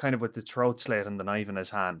like kind of with the throat slit and the knife in his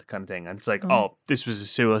hand kind of thing. And it's like, oh, this was a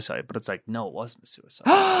suicide. But it's like, no, it wasn't a suicide.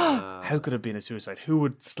 How could it have been a suicide? Who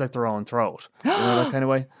would slit their own throat? You know, that kind of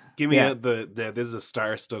way? Give me Yeah. this is a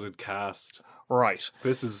star-studded cast. Right.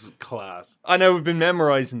 This is class. I know we've been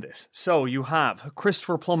memorizing this. So you have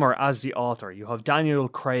Christopher Plummer as the author. You have Daniel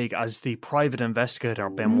Craig as the private investigator,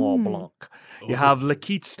 Benoit Blanc. You have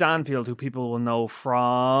Lakeith Stanfield, who people will know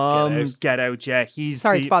from Get Out. Yeah, he's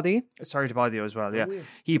Sorry to bother you. Sorry to bother you as well, yeah.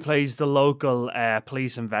 He plays the local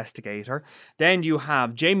police investigator. Then you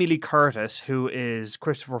have Jamie Lee Curtis, who is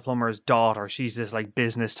Christopher Plummer's daughter. She's this like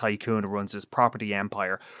business tycoon who runs this property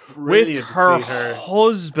empire. Brilliant with to her see her.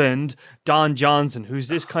 husband, Don Johnson, who's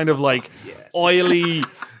this kind of like oily,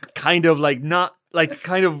 kind of like not like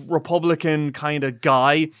kind of Republican kind of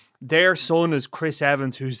guy. Their son is Chris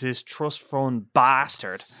Evans, who's this trust fund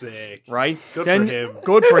bastard. Sick. Right? Good for him.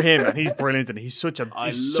 Good for him, and he's brilliant, and he's such a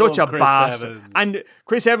I such a love Chris bastard. Evans. And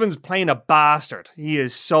Chris Evans playing a bastard, he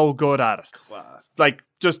is so good at it. Class. Like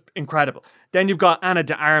just incredible. Then you've got Anna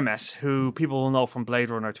de Armas, who people will know from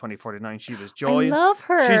Blade Runner 2049. She was Joy. I love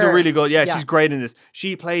her. She's a really good. Yeah, Yeah. she's great in this.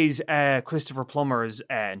 She plays Christopher Plummer's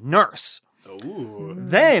nurse. Ooh.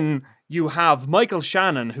 Then you have Michael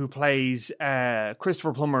Shannon, who plays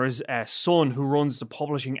Christopher Plummer's son, who runs the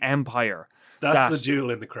publishing empire. That's the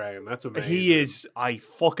jewel in the crown. That's amazing. He is. I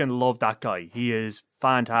fucking love that guy. He is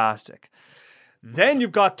fantastic. Then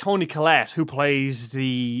you've got Toni Collette, who plays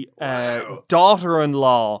the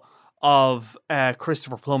daughter-in-law of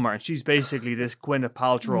Christopher Plummer, and she's basically this Gwyneth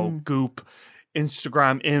Paltrow goop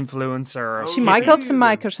Instagram influencer. She might go to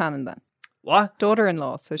Michael Shannon then. What?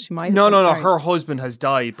 Daughter-in-law, so she might. No. married. Her husband has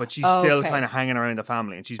died, but she's Oh, still okay. kind of hanging around the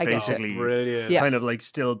family, and she's I get it. basically Brilliant. Yeah. kind of like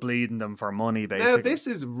still bleeding them for money. Basically, Now, this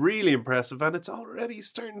is really impressive, and it's already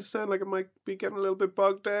starting to sound like it might be getting a little bit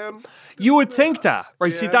bogged down. you would think that,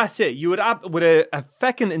 right? See, Yeah. that's it. You would with a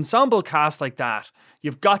feckin' ensemble cast like that.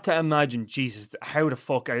 You've got to imagine, Jesus, how the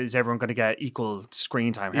fuck is everyone going to get equal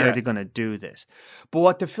screen time? How Yeah. are they going to do this? But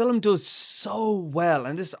what the film does so well,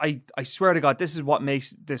 and this, I swear to God, this is what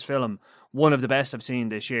makes this film one of the best I've seen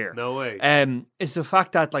this year. No way. Is the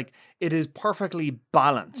fact that like it is perfectly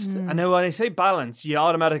balanced. And now when I say balance, you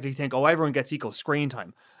automatically think, oh, everyone gets equal screen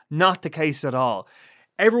time. Not the case at all.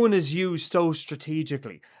 Everyone is used so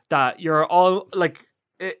strategically that you're all like,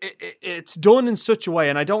 it's done in such a way,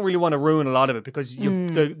 and I don't really want to ruin a lot of it because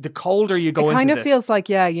the colder you go It into kind of this, feels like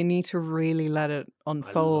you need to really let it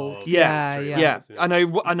unfold. yeah. And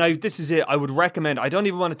I this is it. I would recommend. I don't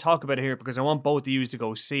even want to talk about it here because I want both of you to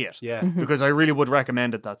go see it. Yeah. Because I really would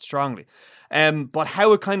recommend it that strongly. But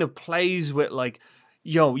how it kind of plays with like,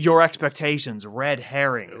 your expectations, red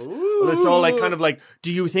herrings. Well, it's all like kind of like,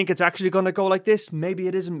 do you think it's actually going to go like this? Maybe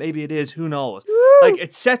it isn't. Maybe it is. Who knows? Like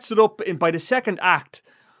it sets it up by the second act.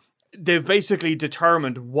 They've basically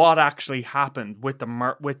determined what actually happened with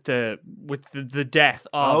the death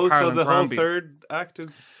of so Harlan the whole Thrombey. third act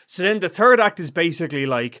is. So then the third act is basically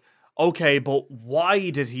like, okay, but why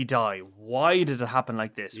did he die? Why did it happen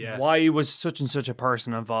like this? Yeah. Why was such and such a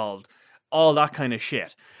person involved? All that kind of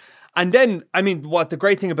shit. And then, I mean, what the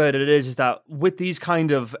great thing about it is that with these kind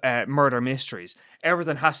of murder mysteries,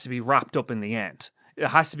 everything has to be wrapped up in the end. It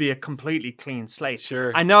has to be a completely clean slate.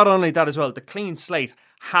 Sure. And not only that as well, the clean slate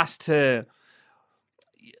has to,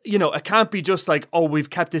 it can't be just like, oh, we've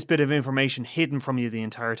kept this bit of information hidden from you the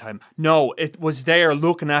entire time. No, it was there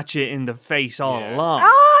looking at you in the face all along.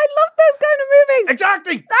 I love those kind of movies.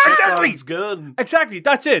 Exactly. Chekhov's gun. Exactly.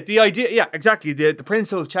 That's it. The idea. Yeah, exactly. The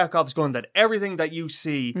principle of Chekhov's gun that everything that you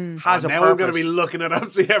see has a Now purpose. I'm going to be looking at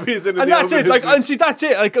absolutely everything. And that's it. Like, and see, that's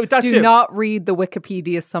it. Like, that's it. Do not read the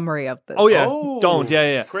Wikipedia summary of this. Oh yeah, Oh, don't.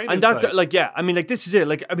 Yeah. great And that's insight. like, I mean, like, this is it.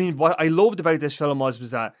 Like, I mean, what I loved about this film was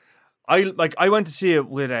that I went to see it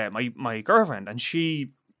with my girlfriend, and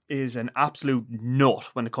she is an absolute nut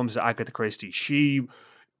when it comes to Agatha Christie. She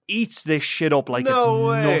eats this shit up like No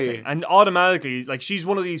it's way. nothing, and automatically, like, she's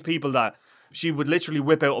one of these people that she would literally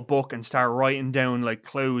whip out a book and start writing down like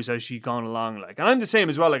clues as she's gone along. Like, and I'm the same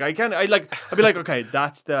as well. Like, I'd be like, okay,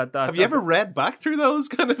 that's that. Have you ever read back through those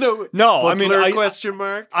kind of No, I mean, Butler question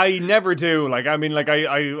mark? I never do. Like, I mean, like,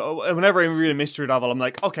 I whenever I read a mystery novel, I'm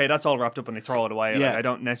like, okay, that's all wrapped up, and I throw it away. Yeah. Like, I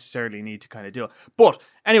don't necessarily need to kind of do it. But,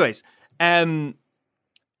 anyways, every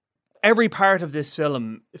part of this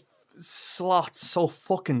film slots so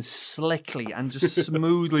fucking slickly and just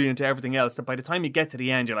smoothly into everything else that by the time you get to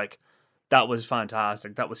the end, you're like, that was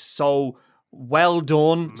fantastic. That was so well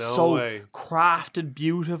done, so way. crafted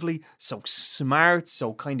beautifully, so smart,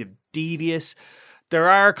 so kind of devious. There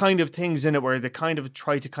are kind of things in it where they kind of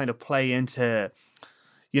try to kind of play into,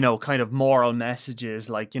 kind of moral messages,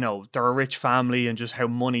 like, they're a rich family and just how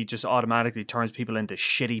money just automatically turns people into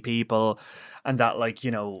shitty people, and that, like,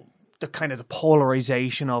 the kind of the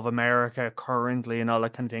polarization of America currently and all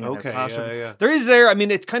that kind of thing. Okay, yeah. There is there. I mean,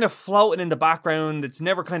 it's kind of floating in the background. It's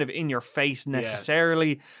never kind of in your face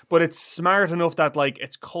necessarily, but it's smart enough that, like,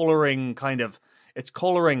 it's coloring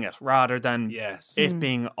it rather than it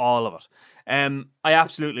being all of it. I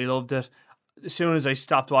absolutely loved it. As soon as I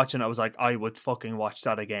stopped watching, I was like, I would fucking watch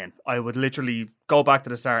that again. I would literally go back to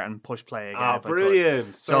the start and push play again. Ah, if I could.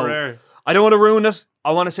 brilliant. So rare. I don't want to ruin it.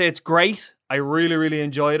 I want to say it's great. I really, really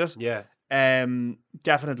enjoyed it. Yeah.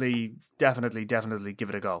 Definitely give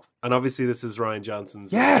it a go. And obviously this is Rian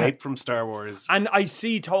Johnson's escape from Star Wars. And I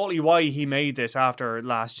see totally why he made this after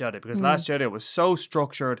Last Jedi, because Last Jedi was so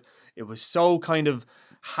structured. It was so kind of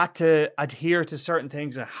had to adhere to certain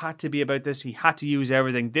things. It had to be about this. He had to use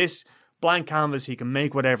everything. This blank canvas, he can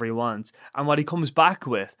make whatever he wants. And what he comes back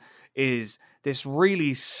with is this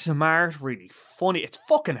really smart, really funny. It's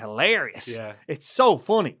fucking hilarious. Yeah. It's so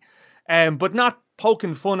funny. But not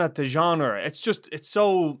poking fun at the genre. It's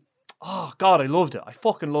so, oh God, I loved it. I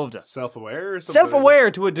fucking loved it. Self-aware or something?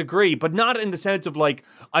 Self-aware to a degree, but not in the sense of like,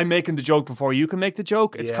 I'm making the joke before you can make the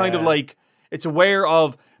joke. It's kind of like, it's aware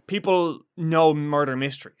of people know murder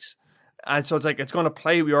mysteries. And so it's like, it's going to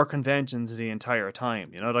play with your conventions the entire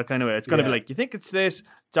time. That kind of way. It's going to be like, you think it's this,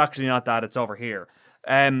 it's actually not that, it's over here.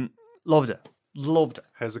 Loved it.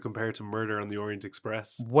 How's it compared to Murder on the Orient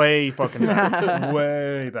Express? Way fucking better.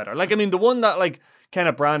 Way better. Like, I mean, the one that, like,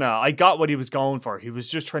 Kenneth Branagh, I got what he was going for. He was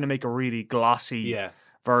just trying to make a really glossy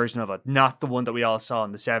version of it, not the one that we all saw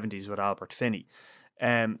in the 70s with Albert Finney.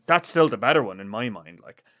 That's still the better one in my mind.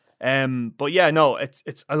 Like, but yeah, no, it's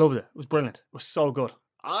I loved it. It was brilliant. It was so good.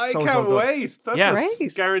 I So can't good. wait. That's a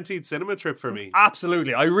Great. guaranteed cinema trip for me.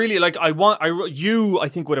 Absolutely. I really like. I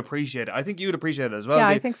think would appreciate it. I think you'd appreciate it as well. Yeah,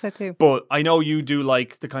 I Dave. think so too. But I know you do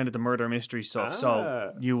like the kind of the murder mystery stuff,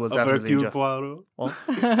 so you will definitely enjoy. Poirot. What?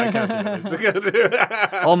 I can't do this. I can't do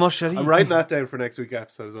it. Almost shitty. I'm writing that down for next week's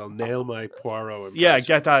episode as well. Nail my Poirot impression. Yeah,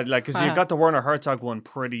 get that. Like, because you got the Werner Herzog one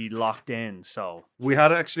pretty locked in. So We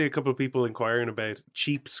had actually a couple of people inquiring about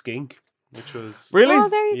Cheap Skink, which was really, Oh,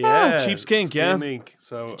 there you go. Cheap Skink, yeah. Ink.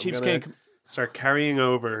 So Cheap I'm gonna Skink. start carrying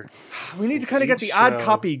over. We need to kind of get the Each ad show.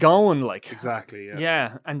 copy going, like. Exactly. Yeah.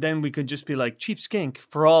 Yeah, and then we could just be like, cheap skink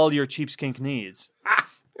for all your cheap skink needs.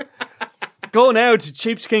 Go now to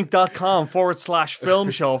cheapskink.com/film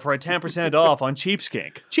show for a 10% off on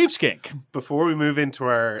Cheapskink. Cheapskink. Before we move into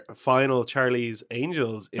our final Charlie's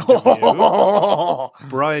Angels interview,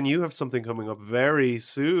 Brian, you have something coming up very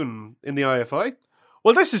soon in the IFI.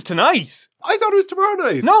 Well, this is tonight. I thought it was tomorrow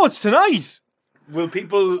night. No, it's tonight. Will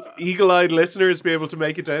people, eagle-eyed listeners, be able to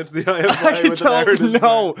make it down to the IFI I with an hour to don't spare?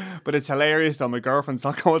 know. But it's hilarious though. My girlfriend's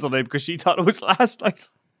not going today because she thought it was last night.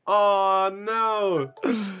 Oh, no.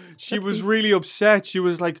 She was really upset. She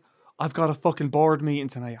was like, I've got a fucking board meeting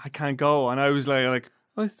tonight. I can't go. And I was like,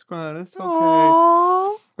 oh, it's grand. It's okay.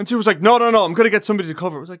 Aww. And she was like, no, I'm going to get somebody to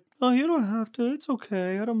cover it. I was like, oh, you don't have to. It's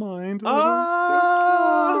okay. I don't mind.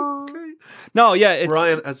 Oh. It's okay. No, yeah. It's,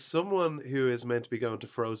 Brian, as someone who is meant to be going to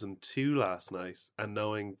Frozen 2 last night, and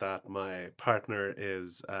knowing that my partner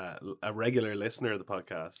is a regular listener of the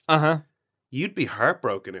podcast, you'd be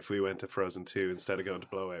heartbroken if we went to Frozen 2 instead of going to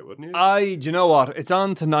Blowout, wouldn't you? Do you know what? It's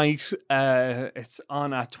on tonight. It's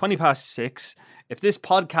on at 6:20. If this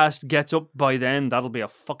podcast gets up by then, that'll be a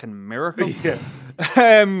fucking miracle. Yeah.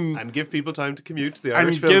 And give people time to commute to the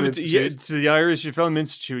Irish and Film give Institute. to the Irish Film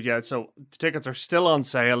Institute. Yeah, so the tickets are still on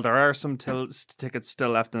sale. There are some tickets still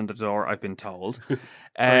left in the door, I've been told.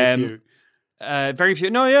 Very few. Very few.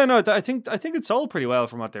 No, yeah, no. I think it sold pretty well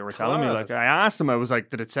from what they were telling me. Like, Class. I asked them, I was like,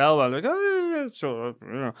 "Did it sell well?" Like, "Oh, yeah, so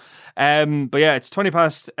you know." But yeah, it's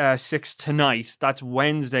 6:20 tonight. That's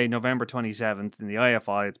Wednesday, November 27th in the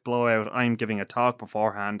IFI. It's Blowout. I'm giving a talk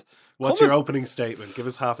beforehand. What's your opening statement? Give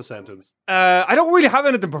us half a sentence. I don't really have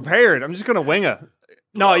anything prepared. I'm just gonna wing it.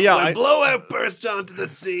 No, yeah. When Blowout burst onto the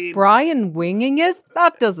scene. Brian winging it?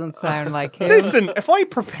 That doesn't sound like him. Listen, if I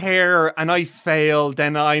prepare and I fail,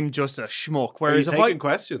 then I'm just a schmuck. Are you Whereas if taking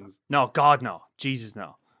questions? no, God, no. Jesus,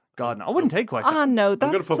 no. God, no. I wouldn't take questions. Ah, no,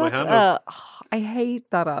 gonna that's put my such hand a... I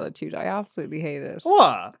hate that attitude. I absolutely hate it.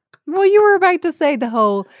 What? Well, you were about to say the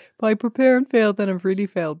whole, if I prepare and fail, then I've really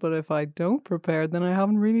failed. But if I don't prepare, then I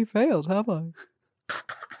haven't really failed, have I?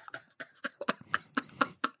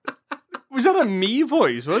 Was that a me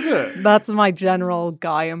voice, was it? That's my general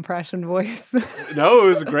guy impression voice. No, it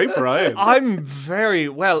was a great Brian. I'm very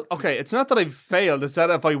well. Okay, it's not that I've failed. It's that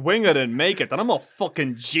if I wing it and make it, then I'm a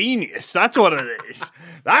fucking genius. That's what it is.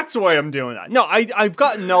 That's why I'm doing that. No, I've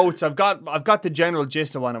got notes. I've got the general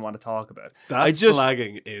gist of what I want to talk about. That I just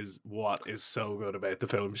slagging is what is so good about the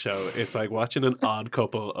film show. It's like watching an odd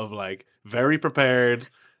couple of like very prepared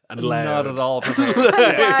and loud. not at all prepared.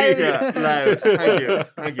 Loud.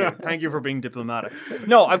 Loud. Thank you for being diplomatic.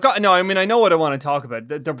 No, I mean, I know what I want to talk about.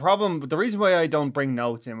 The reason why I don't bring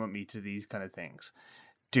notes in with me to these kind of things,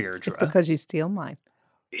 Deirdre. It's because you steal mine.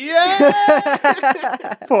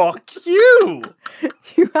 Yeah. Fuck you.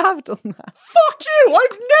 You have done that. Fuck you.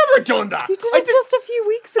 I've never done that. You did it just a few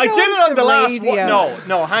weeks ago. I did it on the last radio. one.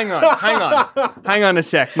 No, hang on a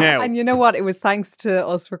sec now. And you know what? It was thanks to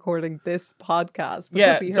us recording this podcast. Because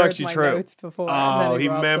Yeah, he it's heard actually my true. notes before. and Oh, then he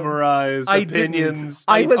wrote them. memorized I opinions.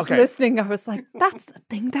 I was okay. listening. I was like, that's the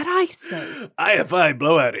thing that I say. IFI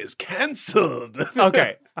Blowout is cancelled.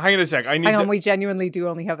 Okay, hang on a sec. I need Hang to. on, we genuinely do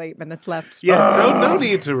only have 8 minutes left. Yeah, no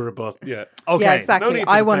need to rebut. Yeah. Okay. Yeah, No exactly. need to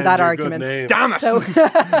I won defend that your good argument. name. Damn it. So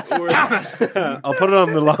I'll put it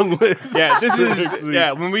on the long list. Yeah, this Next is week.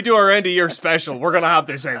 yeah. When we do our end of year special, we're gonna have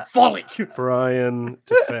this in fully. Brian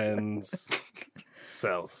defends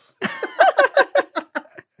self.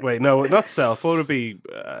 Wait, no, not self. What would it be?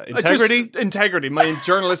 Integrity? Just integrity, my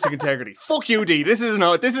journalistic integrity. Fuck you, D. This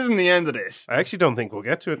isn't the end of this. I actually don't think we'll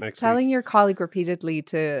get to it next telling week. your colleague repeatedly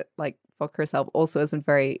to like fuck herself also isn't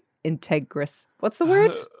very integrous. What's the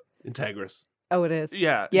word? Integrous. Oh, it is.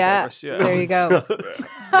 Yeah, Yeah. integrous, yeah. There you go.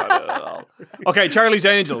 It's not it at all. Okay, Charlie's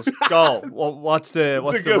Angels. Go. What's the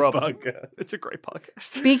It's a good rub? podcast. It's a great podcast.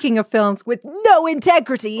 Speaking of films with no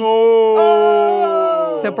integrity,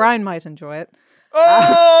 Oh. so Brian might enjoy it.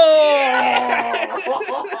 Oh.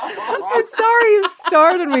 I'm sorry, you've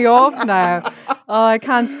started me off now. Oh, I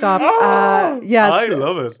can't stop. Yes, I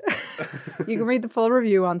love it. you can read the full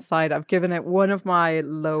review on site. I've given it one of my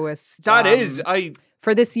lowest. That is,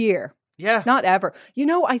 for this year. yeah. Not ever. You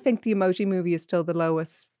know, I think the Emoji Movie is still the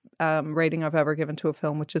lowest rating I've ever given to a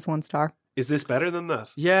film, which is 1 star. Is this better than that?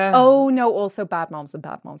 Yeah. Oh, no, also Bad Moms and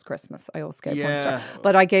Bad Moms Christmas. I also gave 1 Yeah. star.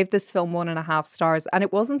 But I gave this film 1.5 stars. And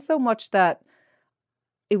it wasn't so much that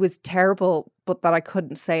it was terrible, but that I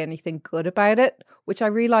couldn't say anything good about it, which I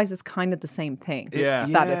realize is kind of the same thing. Yeah.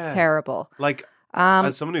 That it's terrible. Like, Um,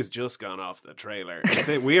 as someone who's just gone off the trailer,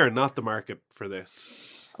 we are not the market for this.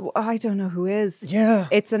 I don't know who is. Yeah.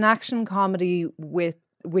 It's an action comedy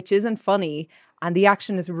which isn't funny, and the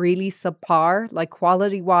action is really subpar. Like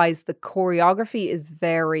quality wise, the choreography is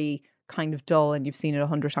very kind of dull, and you've seen it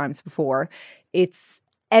 100 times before. It's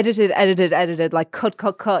edited, like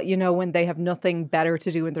cut, you know, when they have nothing better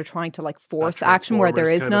to do and they're trying to like force action where there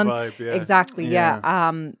is none. Vibe, yeah. Exactly,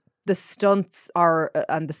 yeah. The stunts are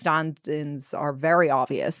and the stand-ins are very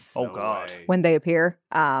obvious. Oh God. way. When they appear,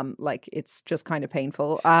 like it's just kind of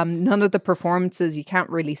painful. None of the performances, you can't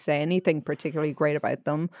really say anything particularly great about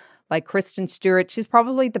them. Like Kristen Stewart, she's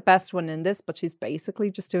probably the best one in this, but she's basically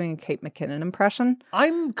just doing a Kate McKinnon impression.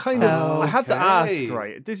 I'm kind of. I have to ask,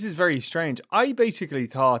 right? This is very strange. I basically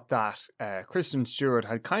thought that Kristen Stewart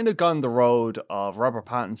had kind of gone the road of Robert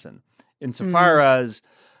Pattinson insofar as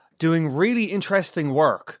doing really interesting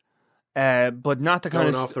work, but not the kind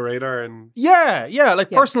Going of off the radar and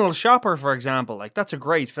like Personal Shopper, for example. Like that's a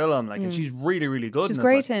great film. Like, and she's really, really good. She's in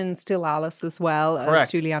great it, like. in Still Alice as well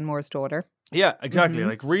Correct. as Julianne Moore's daughter. Yeah, exactly.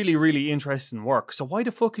 Like really, really interesting work. So why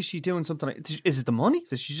the fuck is she doing something like, is it the money?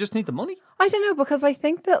 Does she just need the money? I don't know, because I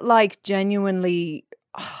think that like genuinely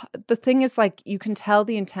the thing is like you can tell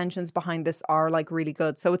the intentions behind this are like really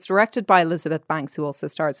good. So it's directed by Elizabeth Banks, who also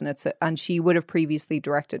stars in it, and she would have previously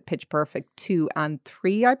directed Pitch Perfect 2 and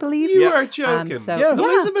 3, I believe. You are joking. So-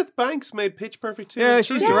 Elizabeth Banks made Pitch Perfect 2. Yeah, and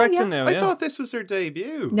she's 3. directing now. I Yeah. thought this was her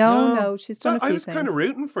debut. No, she's done a few I was things. kind of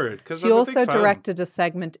rooting for it because She also directed a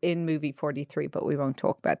segment in movie 43, but we won't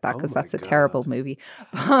talk about that because my that's a terrible God. movie.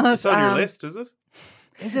 But, It's on your list, is it?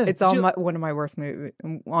 Is it? It's on one of my worst movies.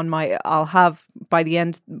 I'll have by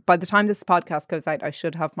the time this podcast goes out, I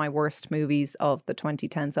should have my worst movies of the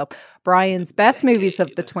 2010s up. Brian's best movies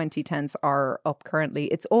of the 2010s are up currently.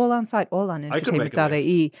 It's all on site, all on I could make a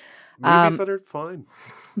entertainment.ie. Movies that are fine.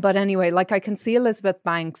 But anyway, like I can see Elizabeth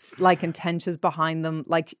Banks' like intentions behind them.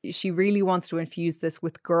 Like she really wants to infuse this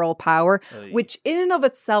with girl power, which in and of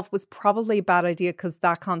itself was probably a bad idea because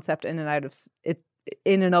that concept in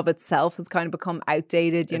and of itself has kind of become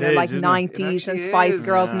outdated, you know, like 90s and Spice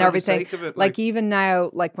Girls and everything. Like even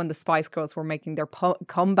now, like when the Spice Girls were making their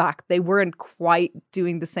comeback, they weren't quite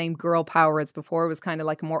doing the same girl power as before. It was kind of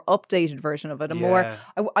like a more updated version of it, more,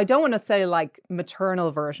 I don't want to say like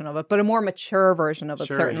maternal version of it, but a more mature version of it,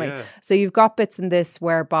 certainly. Yeah. So you've got bits in this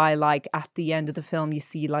whereby like at the end of the film, you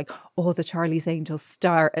see like all the Charlie's Angels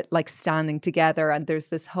like standing together, and there's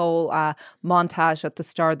this whole montage at the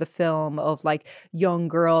start of the film of like young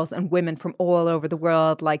girls and women from all over the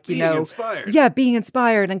world, like, you know, inspired. Yeah, being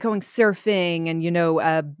inspired and going surfing and, you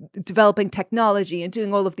know, developing technology and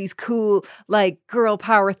doing all of these cool, like, girl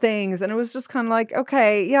power things. And it was just kind of like,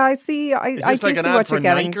 okay, yeah, I see. I do like see an ad what for you're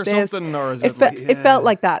getting. Nike or something, or is it It felt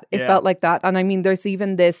like that. It felt like that. And I mean, there's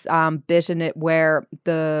even this bit in it where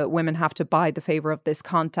the women have to buy the favor of this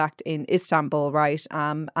contact in Istanbul, right?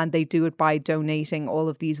 And they do it by donating all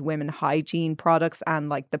of these women hygiene products and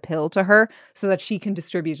like the pill to her so that she can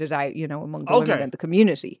distribute it out, you know, among the women in the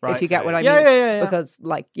community, if you get what I mean. Yeah. Because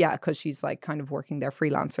like, because she's like kind of working there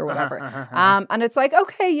freelance or whatever. And it's like,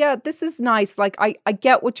 okay, yeah, this is nice. Like, I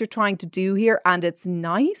get what you're trying to do here and it's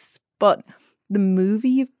nice, but the movie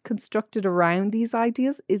you've constructed around these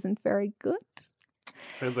ideas isn't very good.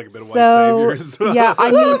 Sounds like a bit of white savior as well. Yeah, I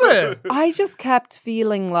mean, I just kept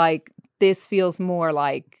feeling like this feels more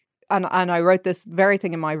like, and I wrote this very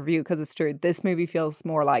thing in my review because it's true. This movie feels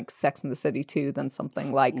more like Sex and the City 2 than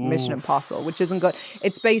something like Mission Impossible, which isn't good.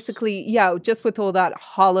 It's basically, just with all that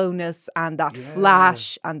hollowness and that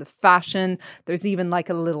flash and the fashion. There's even like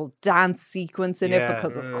a little dance sequence in it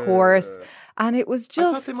because of course. And it was just...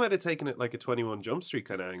 I thought they might have taken it like a 21 Jump Street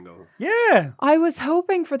kind of angle. Yeah. I was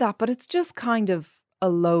hoping for that, but it's just kind of a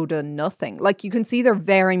load of nothing. Like, you can see they're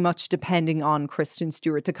very much depending on Kristen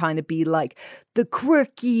Stewart to kind of be like the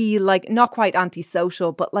quirky, like not quite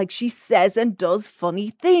antisocial, but like she says and does funny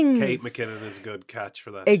things. Kate McKinnon is a good catch for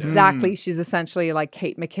that. Exactly. She's essentially like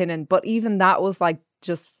Kate McKinnon. But even that was like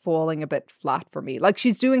just falling a bit flat for me. Like,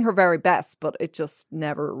 she's doing her very best, but it just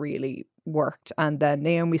never really worked. And then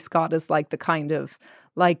Naomi Scott is like the kind of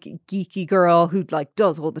like geeky girl who like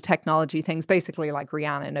does all the technology things, basically like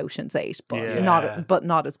Rihanna in Ocean's 8, but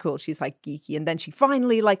not as cool. She's like geeky, and then she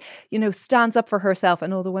finally like, you know, stands up for herself,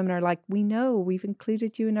 and all the women are like, we know, we've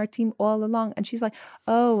included you in our team all along, and she's like,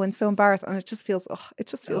 oh, and so embarrassed, and it just feels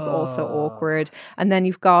all so awkward. And then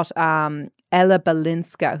you've got Ella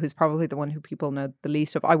Balinska, who's probably the one who people know the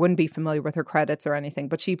least of. I wouldn't be familiar with her credits or anything,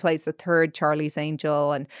 but she plays the third Charlie's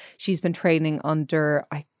Angel, and she's been training under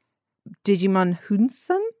Digimon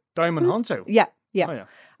Hunsen? Diamond Hanzo. Yeah. Oh, yeah.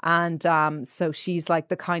 And so she's like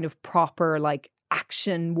the kind of proper like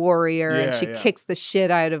action warrior, and she kicks the shit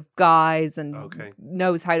out of guys and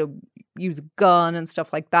knows how to use a gun and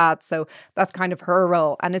stuff like that. So that's kind of her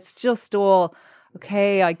role. And it's just all,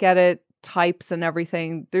 okay, I get it, types and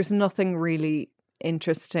everything. There's nothing really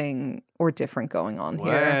interesting or different going on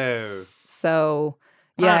here. So...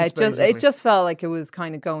 Yeah, pants, it basically. just felt like it was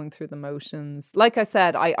kind of going through the motions. Like I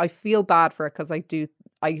said, I feel bad for it because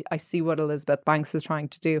I see what Elizabeth Banks was trying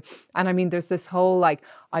to do. And I mean, there's this whole like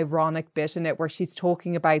ironic bit in it where she's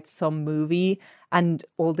talking about some movie and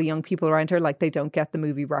all the young people around her, like they don't get the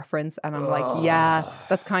movie reference. And I'm like, yeah,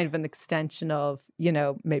 that's kind of an extension of, you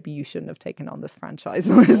know, maybe you shouldn't have taken on this franchise,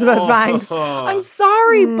 Elizabeth Banks. I'm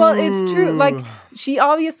sorry, but it's true. Like she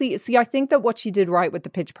obviously, see, I think that what she did right with the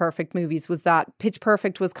Pitch Perfect movies was that Pitch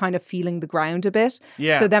Perfect was kind of feeling the ground a bit.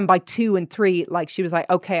 Yeah. So then by 2 and 3, like she was like,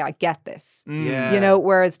 okay, I get this. Yeah. You know,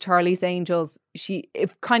 whereas Charlie's Angels,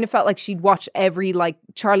 it kind of felt like she'd watch every like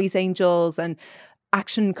Charlie's Angels and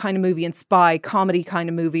action kind of movie and spy comedy kind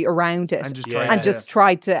of movie around it And just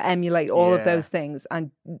tried to emulate all of Yeah. those things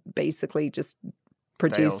and basically just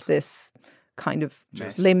produce Failed. this kind of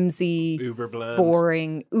Mess. flimsy, Uber bland.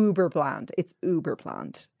 boring, uber bland. It's uber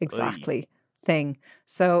bland, exactly. Thing.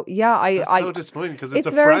 So yeah, That's so disappointing because it's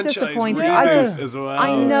a very franchise disappointing. reboot as well.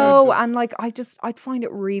 I know, and like I'd find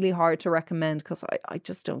it really hard to recommend because I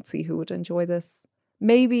just don't see who would enjoy this.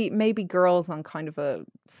 Maybe girls on kind of a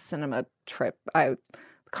cinema trip out,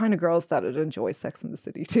 the kind of girls that would enjoy Sex and the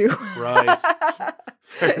City too. Right.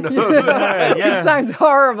 Fair enough. Yeah. It sounds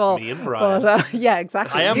horrible. Me and Brian. But yeah,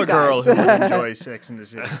 exactly. I am you a girl guys. who would enjoy Sex in the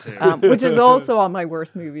City too. Which is also on my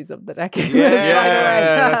worst movies of the decade. Yeah. list, by the way.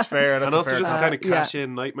 yeah, that's fair. That's And a also fair just a call. kind of Yeah.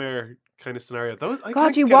 cash-in nightmare kind of scenario. Those, I God,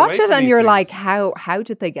 can't you get away watch it from and these you're things. like, how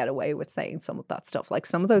did they get away with saying some of that stuff? Like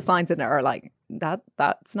some of those lines in it are like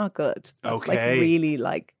that's not good. That's like Okay. really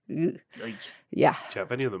like ugh. Like, Yeah. Do you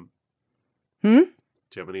have any of them? Hmm?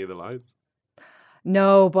 Do you have any of the lines?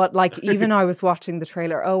 No, but like even I was watching the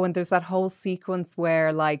trailer. Oh, and there's that whole sequence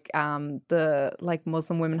where like the like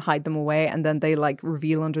Muslim women hide them away and then they like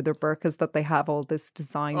reveal under their burqas that they have all this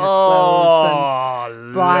designer clothes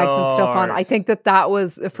and bags and stuff on. I think that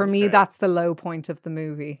was for me Okay. that's the low point of the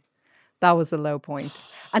movie. That was a low point.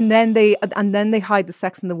 And then they hide the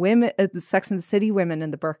Sex and the City women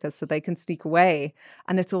in the burqas so they can sneak away.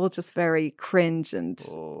 And it's all just very cringe and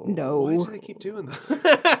no. Why do they keep doing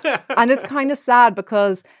that? And it's kind of sad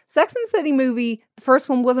because Sex and the City movie, the first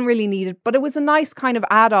one wasn't really needed, but it was a nice kind of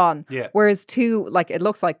add-on. Yeah. Whereas 2, like it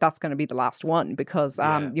looks like that's going to be the last one because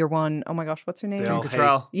Yeah. your one, oh my gosh, what's her name? They all Kim hate-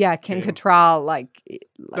 Cattrall. Yeah, Kim Kim. Cattrall, like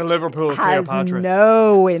The Liverpool has Cleopatra.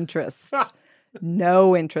 no interest.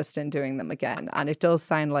 No interest in doing them again. And it does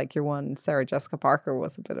sound like your one, Sarah Jessica Parker,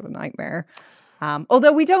 was a bit of a nightmare.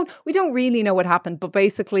 Although we don't really know what happened, but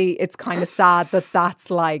basically it's kind of sad that that's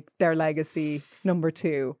like their legacy number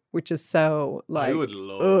 2, which is so like I would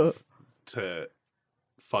love to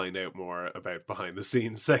find out more about behind the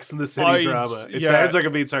scenes Sex and the City drama. It sounds like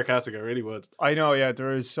I'm being sarcastic. I really would. I know, yeah.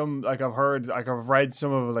 There is some like I've read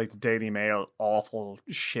some of like the Daily Mail awful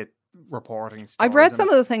shit reporting. I've read some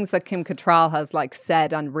of the things that Kim Cattrall has like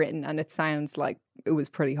said and written, and it sounds like it was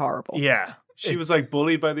pretty horrible. Yeah, She was like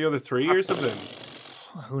bullied by the other 3 or something.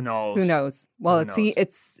 who knows? Who knows? Well, Who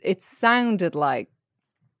knows? it sounded like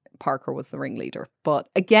Parker was the ringleader, but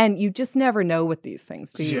again, you just never know with these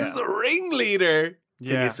things, do She you? was the ringleader. Can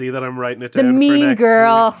Yeah. you see that I'm writing it The down for mean next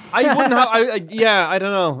girl. week? I wouldn't have. I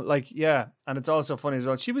don't know. Like, yeah, and it's also funny as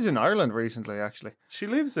well. She was in Ireland recently, actually. She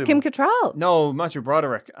lives in... Kim Cattrall. No, Matthew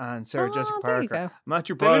Broderick and Sarah Oh, Jessica there you Parker. go.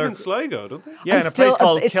 Matthew They live Broderick. in Sligo, don't they? Yeah, in a place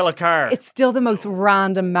called Killacar. It's still the most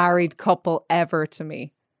random married couple ever to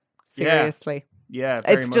me. Yeah. Seriously. Yeah,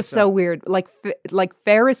 very It's much just so weird. Like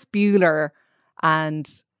Ferris Bueller and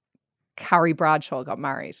Carrie Bradshaw got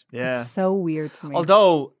married. Yeah. It's so weird to me.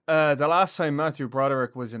 Although the last time Matthew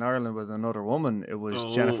Broderick was in Ireland with another woman, it was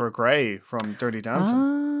Jennifer Grey from Dirty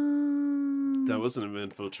Dancing. That was an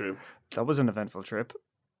eventful trip. That was an eventful trip.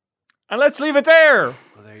 And let's leave it there. Well,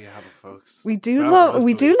 there you have it, folks. we do That was love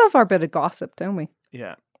believable. our bit of gossip, don't we?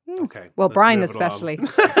 Yeah. Okay. Well, let's Brian move it along. especially. No,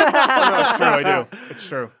 it's true. I do. It's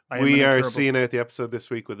true. I am We an are incurable- seeing out the episode this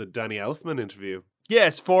week with a Danny Elfman interview.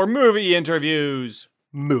 Yes, for movie interviews.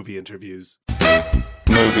 Movie interviews.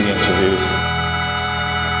 Movie interviews.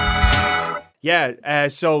 Yeah,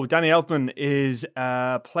 so Danny Elfman is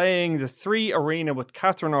playing the 3 Arena with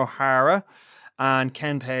Catherine O'Hara and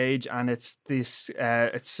Ken Page, and it's this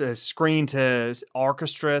it's a screen to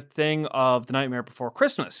orchestra thing of The Nightmare Before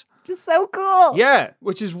Christmas. Just so cool. Yeah,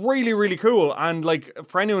 which is really, really cool. And like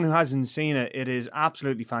for anyone who hasn't seen it, it is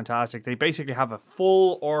absolutely fantastic. They basically have a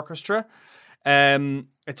full orchestra.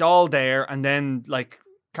 It's all there, and then like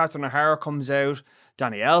Catherine O'Hara comes out,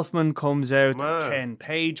 Danny Elfman comes out, Wow. Ken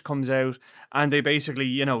Page comes out, and they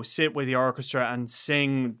basically, sit with the orchestra and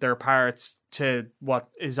sing their parts to what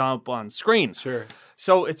is up on screen. Sure.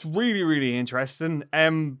 So it's really, really interesting.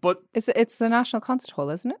 But It's the National Concert Hall,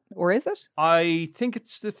 isn't it? Or is it? I think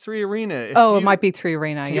it's the 3 Arena. It might be 3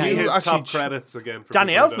 Arena. Give Yeah. me you his actually top credits again. For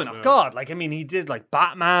Danny people who Elfman, don't oh know. God. Like, I mean, he did like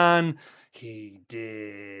Batman. He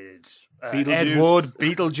did Ed Beetlejuice. Wood,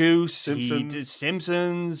 Beetlejuice. He Simpsons. did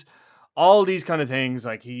Simpsons. All these kind of things.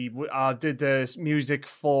 Like, he did the music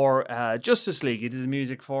for Justice League. He did the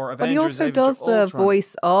music for But he Avengers. also Age of does the Ultron.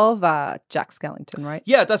 voice of Jack Skellington, right?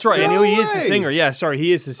 Yeah, that's right. I No know he is the way. singer. Yeah, sorry,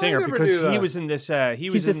 he is the singer never because knew he that. was in this.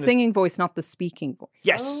 He's the singing voice, not the speaking voice.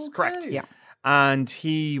 Yes, correct. Okay. Yeah. And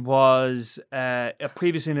he was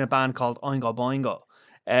previously in a band called Oingo Boingo.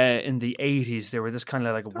 In the 80s, they were this kind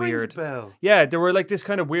of like a Rings a weird. bell. Yeah, they were like this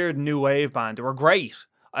kind of weird new wave band. They were great.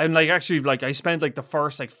 I'm like actually like I spent like the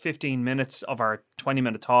first like 15 minutes of our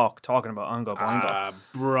 20-minute talk talking about Oingo Boingo.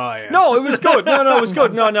 Brian. No, it was good. No, it was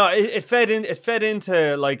good. No, it fed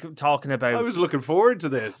into like talking about. I was looking forward to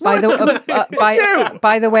this. By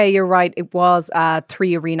the way, you're right. It was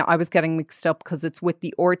 3 Arena. I was getting mixed up because it's with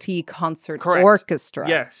the RT Concert Correct. Orchestra.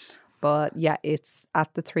 Yes, But yeah, it's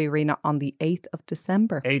at the 3 Arena on the 8th of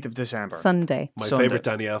December. 8th of December. Sunday. My Sunday. favorite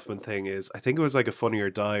Danny Elfman thing is I think it was like a Funny or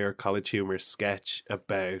Die or College Humor sketch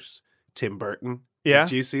about Tim Burton. Yeah.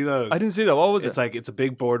 Did you see those? I didn't see that. What was It's it? like it's a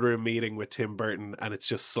big boardroom meeting with Tim Burton, and it's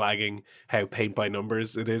just slagging how paint by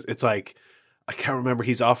numbers it is. It's like I can't remember.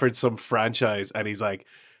 He's offered some franchise, and he's like,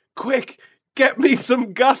 "Quick, get me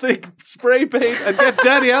some gothic spray paint and get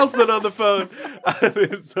Danny Elfman on the phone." And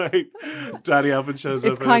it's like Danny Elfman shows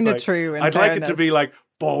up. It's and kind of like, true. In I'd like it to fairness. be like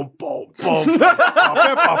boom, boom, boom, and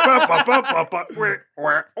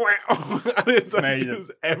it's like Amazing.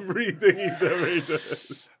 just everything he's ever done.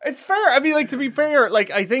 It's fair. I mean, like to be fair,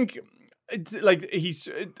 like I think, like he's.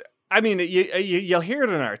 I mean, you'll hear it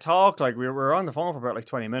in our talk. Like we were on the phone for about like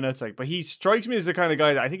 20 minutes. Like, but he strikes me as the kind of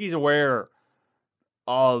guy that I think he's aware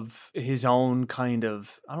of his own kind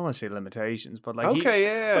of. I don't want to say limitations, but like Okay,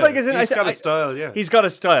 yeah. but like, as in, he's got I- a style, yeah. He's got a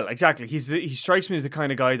style, exactly. He strikes me as the kind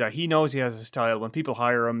of guy that he knows he has a style. When people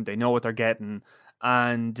hire him, they know what they're getting.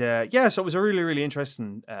 And yeah, so it was a really, really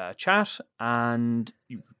interesting chat. And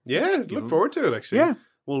Yeah, look forward to it, actually. Yeah.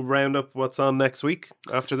 We'll round up what's on next week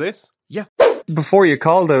after this. Before you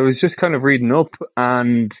called, I was just kind of reading up,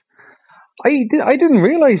 and I didn't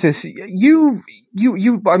realize this. You.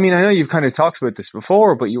 I mean, I know you've kind of talked about this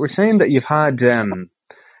before, but you were saying that you had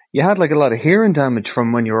like a lot of hearing damage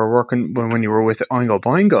from when you were working when you were with Oingo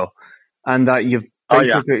Boingo, and that you've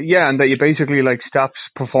and that you basically like stopped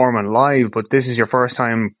performing live. But this is your first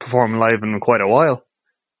time performing live in quite a while.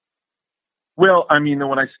 Well, I mean,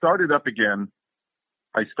 when I started up again,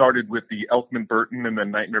 I started with the Elfman Burton and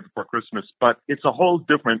then Nightmare Before Christmas, but it's a whole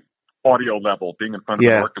different audio level being in front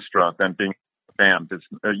of an orchestra than being a band.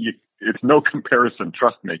 It's no comparison,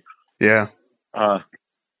 trust me. Yeah.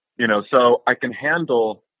 So I can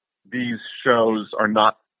handle these shows are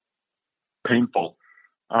not painful.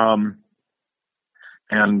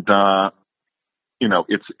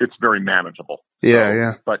 It's very manageable.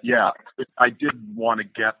 Yeah. But yeah, I did want to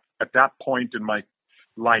get at that point in my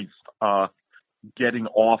life, getting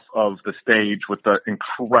off of the stage with the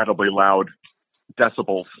incredibly loud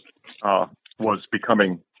decibels was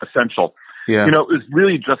becoming essential. Yeah. It was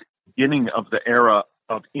really just the beginning of the era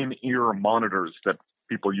of in-ear monitors that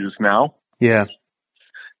people use now. Yeah.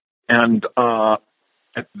 And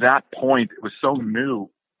at that point, it was so new,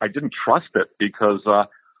 I didn't trust it because,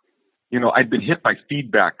 I'd been hit by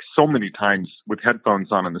feedback so many times with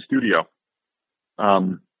headphones on in the studio.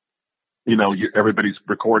 Everybody's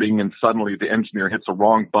recording and suddenly the engineer hits a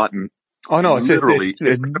wrong button. Oh no, it's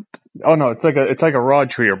like a rod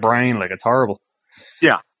through your brain. Like it's horrible.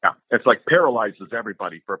 Yeah. It's like paralyzes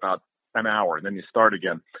everybody for about an hour and then you start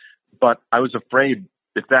again. But I was afraid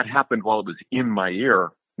if that happened while it was in my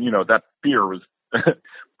ear, that fear was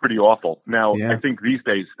pretty awful. Now, I think these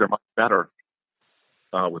days they're much better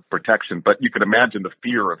with protection, but you can imagine the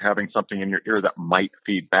fear of having something in your ear that might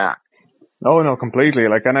feed back. Oh no, completely.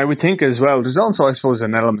 Like, and I would think as well, there's also, I suppose,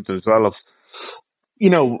 an element as well of,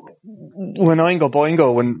 when Oingo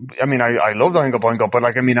Boingo, I loved Oingo Boingo, but I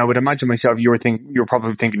would imagine myself, you were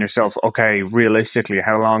probably thinking to yourself, okay, realistically,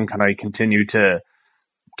 how long can I continue to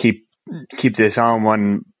keep this on?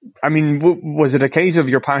 Was it a case of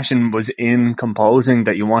your passion was in composing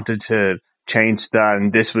that you wanted to change that,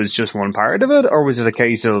 and this was just one part of it, or was it a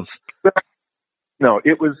case of? No,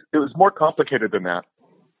 it was more complicated than that.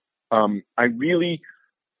 I really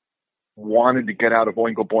wanted to get out of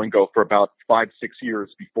Oingo Boingo for about 5-6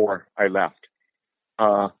 years before I left.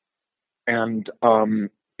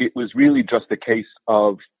 It was really just a case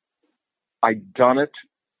of I'd done it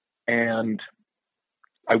and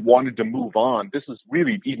I wanted to move on. This is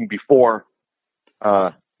really even before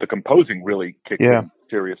the composing really kicked in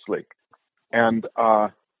seriously. And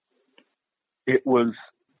it was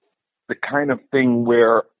the kind of thing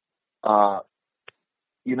where,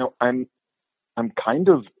 you know, I'm kind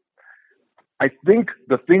of, I think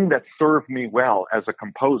the thing that served me well as a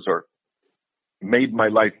composer made my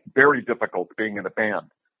life very difficult being in a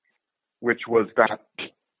band, which was that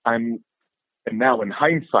and now in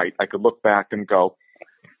hindsight, I could look back and go,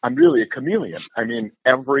 I'm really a chameleon. I mean,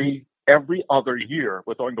 every other year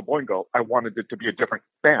with Oingo Boingo, I wanted it to be a different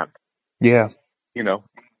band. Yeah. You know,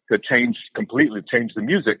 to change the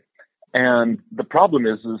music. And the problem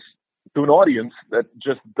is to an audience that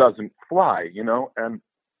just doesn't fly, you know, and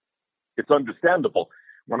it's understandable.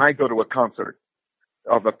 When I go to a concert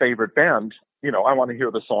of a favorite band, you know, I want to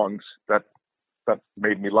hear the songs that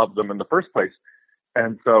made me love them in the first place.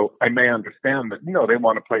 And so I may understand that, you know, they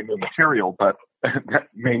want to play new material, but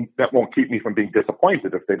that won't keep me from being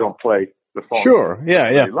disappointed if they don't play the songs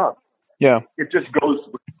I love. Yeah. It just goes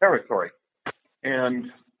with the territory. And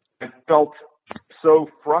I felt so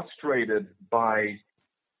frustrated by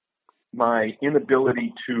my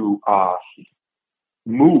inability to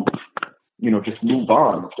move, you know, just move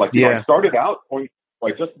on. Like, you know, I started out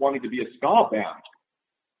I just wanted to be a ska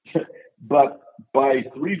band. But by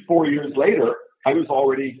 3-4 years later, I was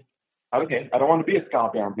already, okay, I don't want to be a ska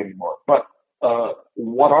band anymore. But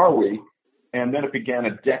what are we? And then it began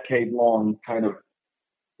a decade-long kind of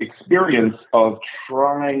experience of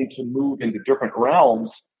trying to move into different realms.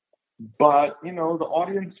 But, you know, the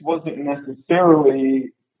audience wasn't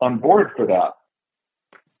necessarily on board for that.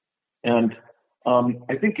 And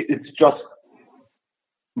I think it's just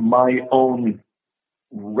my own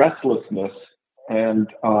restlessness. And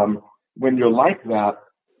when you're like that,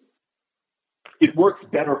 it works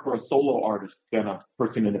better for a solo artist than a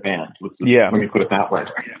person in a band. Let me put it that way.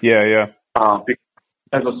 Yeah.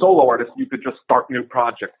 As a solo artist, you could just start new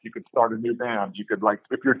projects. You could start a new band. You could, like,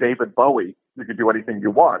 if you're David Bowie, you could do anything you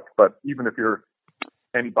want. But even if you're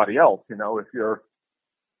anybody else, you know, if you're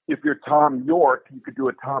Tom York, you could do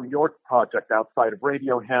a Tom York project outside of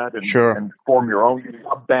Radiohead and form your own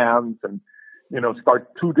sub bands and, you know, start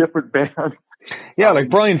 2 different bands. Yeah, like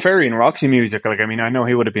Brian Ferry and Roxy Music. Like, I mean, I know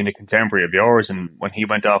he would have been a contemporary of yours, and when he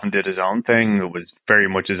went off and did his own thing, it was very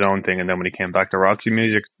much his own thing. And then when he came back to Roxy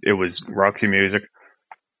Music, it was Roxy Music.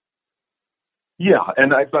 Yeah,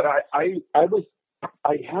 and I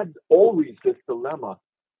had always this dilemma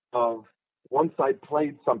of once I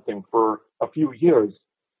played something for a few years,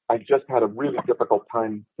 I just had a really difficult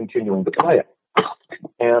time continuing to play it.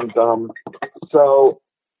 And so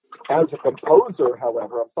as a composer,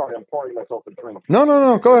 however, I'm sorry, I'm pouring myself a drink.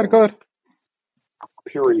 No, go ahead.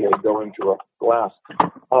 Period, go into a glass.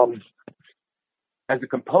 As a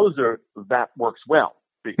composer, that works well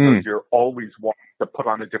because you're always wanting to put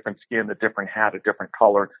on a different skin, a different hat, a different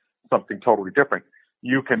color, something totally different.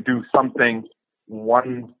 You can do something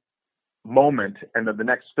one moment and then the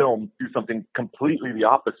next film do something completely the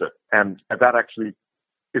opposite. And that actually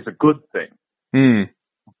is a good thing.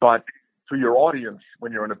 But to your audience,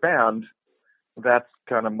 when you're in a band, that's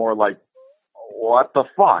kind of more like, what the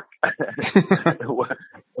fuck?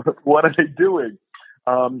 What are they doing?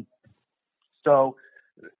 So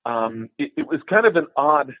it was kind of an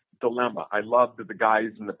odd dilemma. I loved the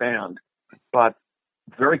guys in the band, but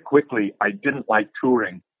very quickly I didn't like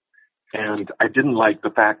touring, and I didn't like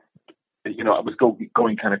the fact that, you know, I was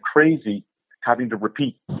going kind of crazy having to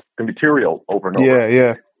repeat the material over and over.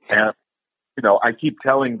 Yeah. And you know, I keep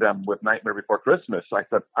telling them with Nightmare Before Christmas, I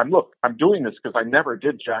said, I'm doing this because I never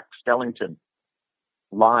did Jack Skellington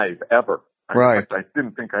live ever. Right. I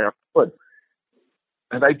didn't think I ever would.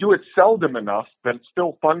 And I do it seldom enough that it's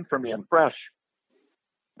still fun for me and fresh.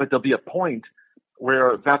 But there'll be a point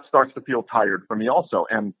where that starts to feel tired for me also.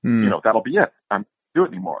 And, you know, that'll be it. I don't do it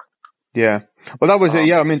anymore. Yeah. Well, that was it.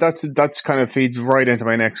 Yeah. I mean, that's kind of feeds right into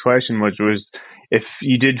my next question, which was, if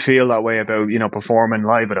you did feel that way about, you know, performing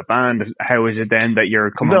live at a band, how is it then that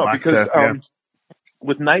you're coming back to...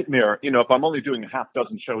 with Nightmare, you know, if I'm only doing a half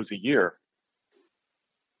dozen shows a year,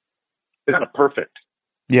 it's kind of perfect.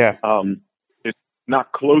 Yeah. It's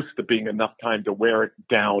not close to being enough time to wear it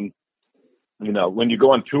down. You know, when you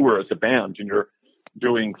go on tour as a band and you're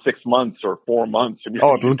doing 6 months or 4 months... and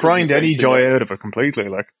it'll grind any joy out of it completely,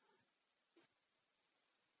 like...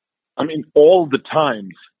 I mean, all the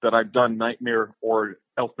times that I've done Nightmare or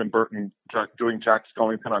Elfman Burton doing Jack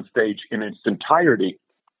Skellington on stage in its entirety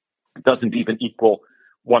doesn't even equal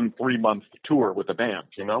 1 3-month tour with a band,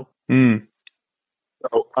 you know?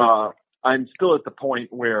 So I'm still at the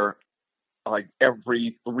point where, like,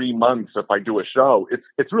 every 3 months, if I do a show,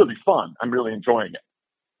 it's really fun. I'm really enjoying it.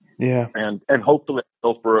 Yeah. And hopefully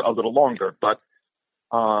go for a little longer. But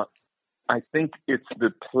I think it's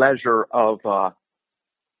the pleasure of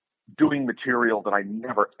doing material that I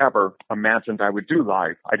never, ever imagined I would do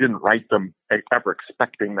live. I didn't write them ever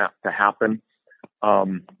expecting that to happen.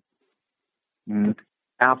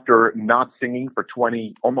 After not singing for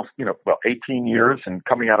 18 years and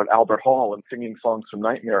coming out at Albert Hall and singing songs from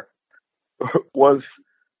Nightmare was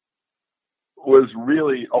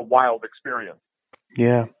really a wild experience.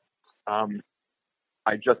 Yeah.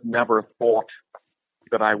 I just never thought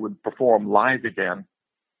that I would perform live again.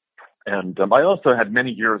 And I also had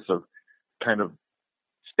many years of kind of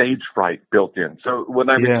stage fright built in. So when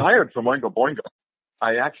I retired from Oingo Boingo,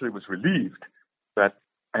 I actually was relieved that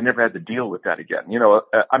I never had to deal with that again. You know,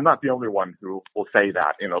 I'm not the only one who will say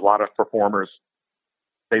that. You know, a lot of performers,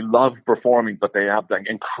 they love performing, but they have that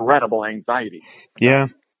incredible anxiety. Yeah.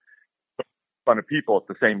 In front of people at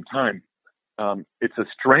the same time. It's a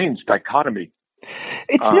strange dichotomy.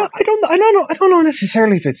 It's not. I don't know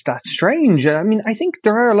necessarily if it's that strange. I mean, I think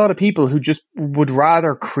there are a lot of people who just would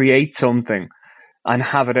rather create something and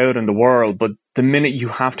have it out in the world, but the minute you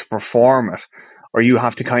have to perform it or you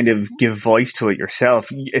have to kind of give voice to it yourself,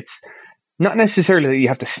 it's not necessarily that you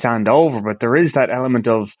have to stand over, but there is that element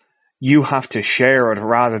of you have to share it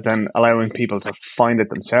rather than allowing people to find it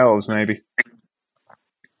themselves, maybe.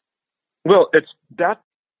 Well,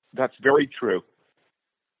 that's very true.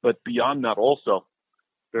 But beyond that also,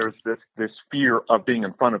 there's this fear of being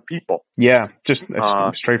in front of people. Yeah, just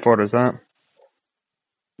as straightforward as that.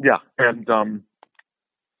 Yeah, and,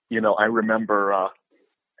 I remember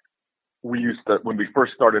we used to, when we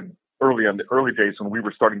first started early days when we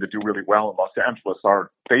were starting to do really well in Los Angeles, our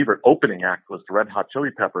favorite opening act was the Red Hot Chili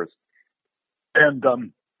Peppers. And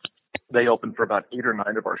they opened for about 8 or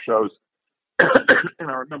 9 of our shows. And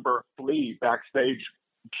I remember Flea backstage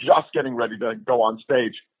just getting ready to go on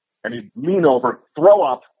stage. And he'd lean over, throw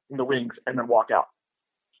up in the wings, and then walk out.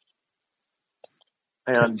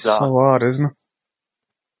 And so odd, isn't it?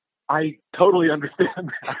 I totally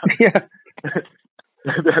understand that. Yeah.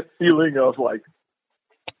 That feeling of like,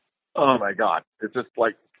 oh my God, it's just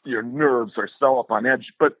like your nerves are so up on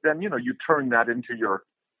edge. But then, you turn that into your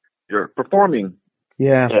performing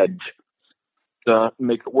edge to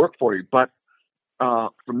make it work for you. But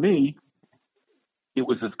for me, it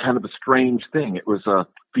was this kind of a strange thing. It was a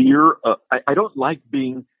fear. I don't like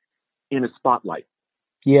being in a spotlight.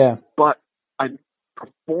 Yeah. But I'm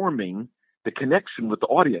performing the connection with the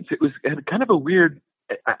audience. It had kind of a weird,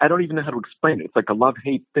 I don't even know how to explain it. It's like a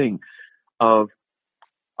love-hate thing of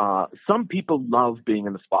some people love being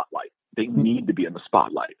in the spotlight. They need to be in the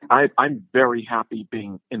spotlight. I'm very happy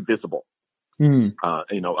being invisible. Being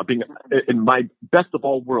in my best of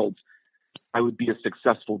all worlds, I would be a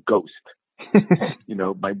successful ghost.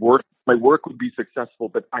 My work would be successful,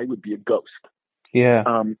 but I would be a ghost. Yeah.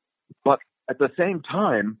 But at the same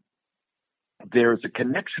time, there's a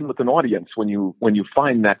connection with an audience when you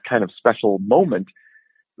find that kind of special moment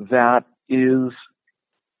that is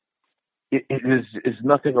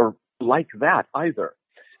nothing or like that either.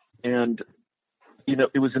 And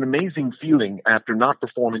it was an amazing feeling after not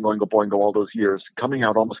performing Oingo Boingo all those years, coming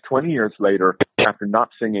out almost 20 years later after not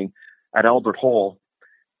singing at Albert Hall,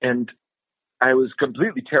 and I was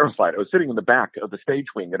completely terrified. I was sitting in the back of the stage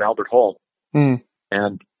wing at Albert Hall, and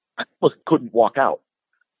I almost couldn't walk out.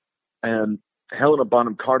 And Helena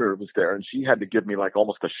Bonham Carter was there, and she had to give me like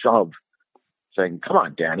almost a shove, saying, "Come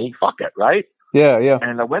on, Danny, fuck it, right?" Yeah, yeah.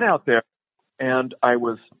 And I went out there, and I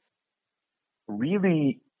was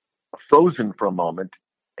really frozen for a moment,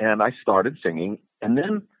 and I started singing, and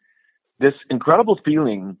then this incredible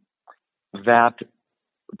feeling that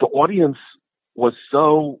the audience was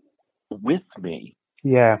so with me,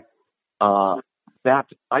 that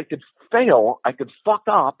I could fail, I could fuck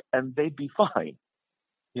up, and they'd be fine.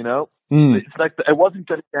 It's like I wasn't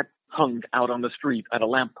going to get hung out on the street at a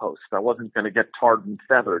lamppost. I wasn't going to get tarred and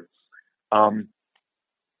feathered.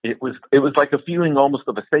 It was like a feeling almost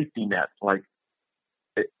of a safety net. Like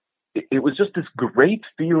it was just this great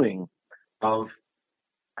feeling of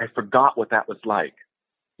I forgot what that was like.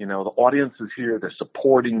 The audience is here. They're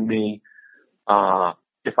supporting me.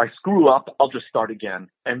 If I screw up, I'll just start again,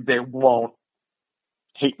 and they won't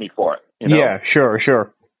hate me for it. Yeah,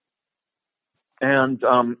 sure. And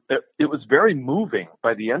it was very moving.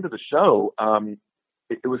 By the end of the show,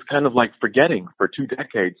 it was kind of like forgetting for 2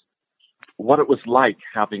 decades what it was like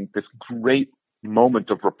having this great moment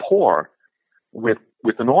of rapport with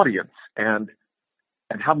an audience, and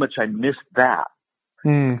how much I missed that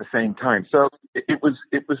at the same time. So it was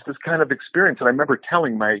this kind of experience. And I remember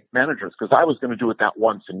telling my managers, because I was going to do it that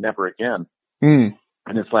once and never again. And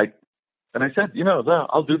it's like, And I said,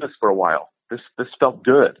 I'll do this for a while. This felt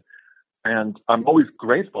good. And I'm always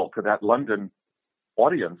grateful to that London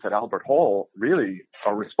audience at Albert Hall, really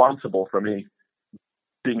are responsible for me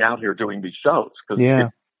being out here doing these shows,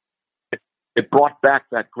 because it brought back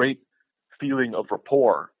that great feeling of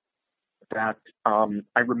rapport that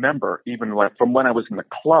I remember even like from when I was in the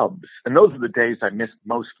clubs. And those are the days I missed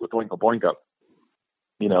most with Oingo Boingo.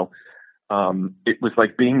 It was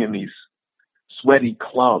like being in these sweaty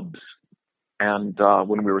clubs and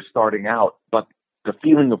when we were starting out, but the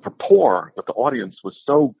feeling of rapport with the audience was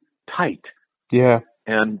so tight. Yeah.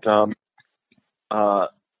 And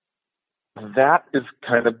that is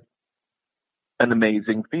kind of an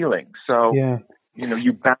amazing feeling. So,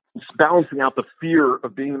 you balancing out the fear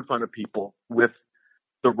of being in front of people with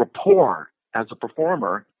the rapport as a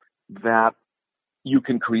performer that you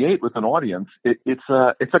can create with an audience. It's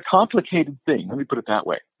a complicated thing. Let me put it that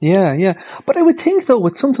way. Yeah, yeah. But I would think, though,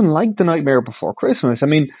 with something like The Nightmare Before Christmas, I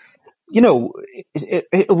mean,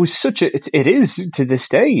 it was it is to this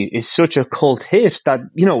day is such a cult hit that,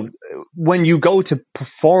 when you go to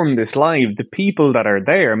perform this live, the people that are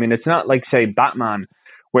there, I mean, it's not like, say, Batman,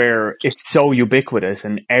 where it's so ubiquitous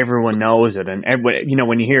and everyone knows it. And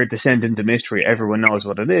when you hear Descent into Mystery, everyone knows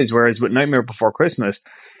what it is. Whereas with Nightmare Before Christmas,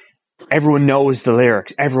 everyone knows the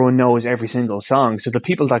lyrics, everyone knows every single song. So the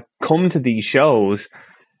people that come to these shows,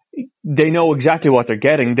 they know exactly what they're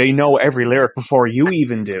getting. They know every lyric before you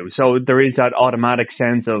even do. So there is that automatic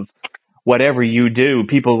sense of whatever you do,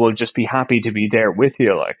 people will just be happy to be there with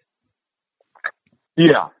you. Like,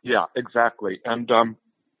 yeah, exactly. And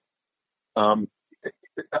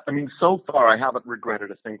I mean, so far I haven't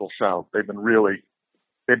regretted a single show. They've been really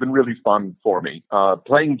fun for me.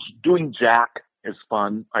 Doing Jack is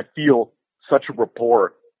fun. I feel such a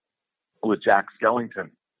rapport with Jack Skellington.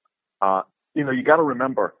 You got to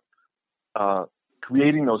remember,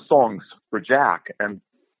 creating those songs for Jack and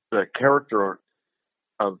the character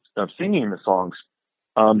of singing the songs,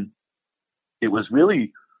 it was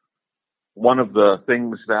really one of the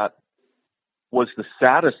things that was the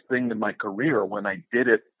saddest thing in my career when I did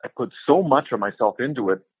it. I put so much of myself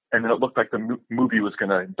into it, and then it looked like the movie was going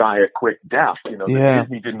to die a quick death.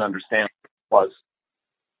 Disney didn't understand what it was.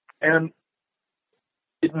 And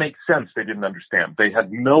it makes sense they didn't understand. They had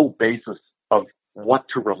no basis of what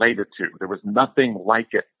to relate it to. There was nothing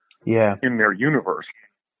like it in their universe.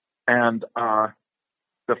 And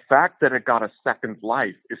the fact that it got a second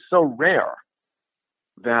life is so rare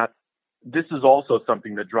that this is also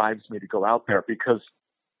something that drives me to go out there, because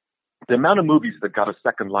the amount of movies that got a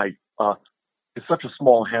second life is such a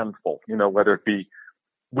small handful, whether it be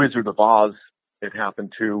Wizard of Oz, it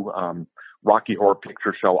happened to Rocky Horror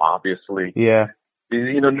Picture Show, obviously. Yeah.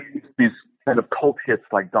 These kind of cult hits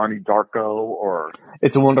like Donnie Darko or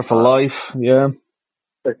It's a Wonderful Life. Yeah.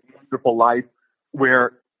 It's a Wonderful Life,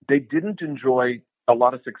 where they didn't enjoy a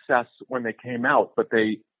lot of success when they came out, but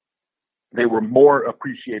they were more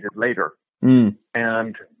appreciated later. Mm.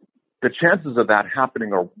 And the chances of that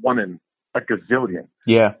happening are 1 in a gazillion.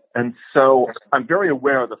 Yeah. And so I'm very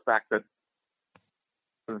aware of the fact that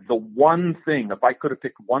the one thing, if I could have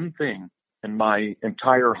picked one thing in my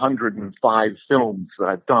entire 105 films that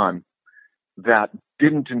I've done that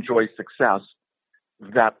didn't enjoy success,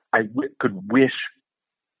 that I could wish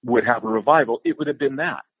would have a revival, it would have been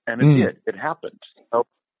that. And it did. It happened. So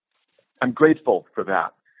I'm grateful for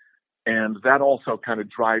that. And that also kind of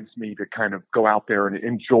drives me to kind of go out there and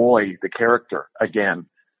enjoy the character again,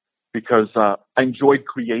 because I enjoyed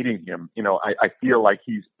creating him. I feel like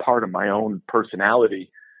he's part of my own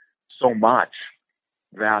personality so much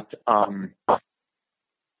that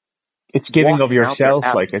it's giving of yourself.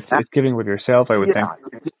 Like it's giving with yourself, I would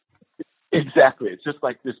think. Exactly. It's just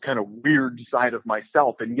like this kind of weird side of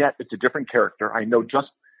myself, and yet it's a different character. I know just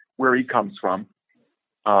where he comes from.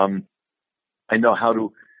 I know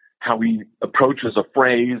how he approaches a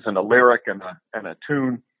phrase and a lyric and a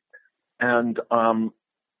tune. And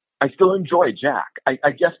I still enjoy Jack.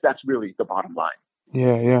 I guess that's really the bottom line.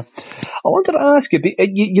 Yeah. I wanted to ask you,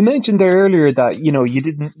 you mentioned there earlier that,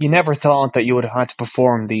 you never thought that you would have had to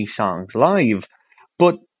perform these songs live.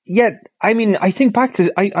 But yet, I mean, I think back to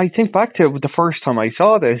the first time I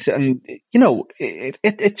saw this, and,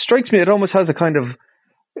 it strikes me, it almost has a kind of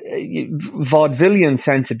vaudevillian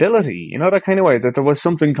sensibility, that kind of way, that there was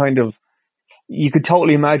something kind of, you could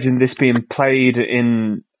totally imagine this being played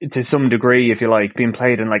to some degree, if you like, being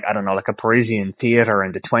played in like, I don't know, like a Parisian theater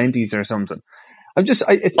in the 20s or something. It's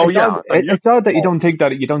odd that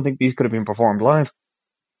you don't think these could have been performed live.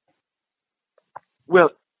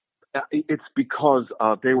 Well, it's because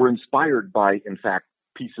they were inspired by, in fact,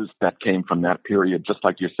 pieces that came from that period, just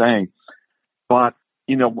like you're saying. But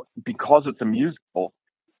because it's a musical,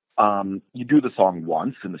 you do the song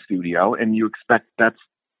once in the studio and you expect that's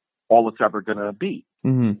all it's ever going to be.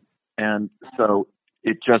 Mm-hmm. And so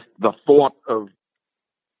it just, the thought of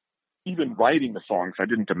even writing the songs, I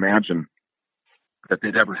didn't imagine that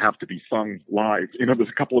they'd ever have to be sung live. There's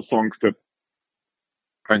a couple of songs that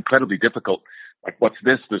are incredibly difficult. Like, what's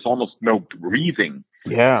this? There's almost no breathing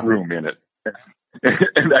room in it.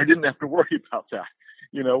 And I didn't have to worry about that.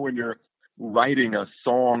 When you're writing a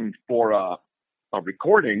song for a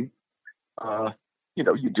recording,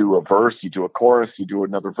 you do a verse, you do a chorus, you do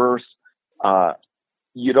another verse.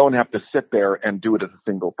 You don't have to sit there and do it as a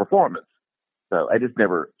single performance. So I just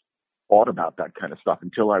never thought about that kind of stuff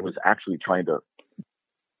until I was actually trying to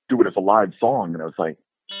do it as a live song. And I was like,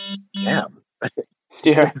 damn,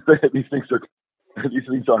 these things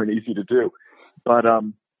aren't easy to do. But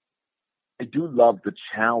I do love the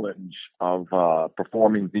challenge of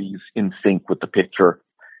performing these in sync with the picture.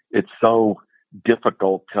 It's so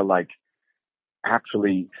difficult to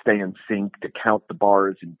actually stay in sync, to count the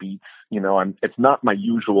bars and beats. It's not my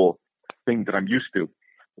usual thing that I'm used to,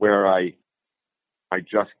 where I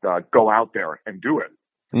just go out there and do it.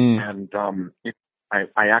 And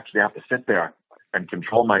I actually have to sit there and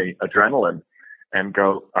control my adrenaline and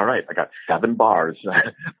go, all right, I got 7 bars.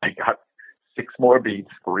 I got 6 more beats,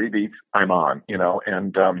 3 beats, I'm on,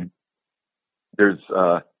 and there's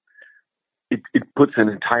it puts an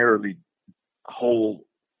entirely whole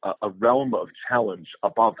a realm of challenge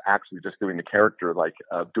above actually just doing the character,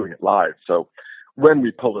 doing it live. So when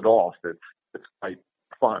we pull it off, it's quite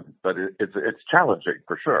fun, but it's challenging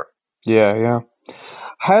for sure. Yeah.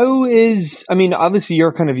 How is, obviously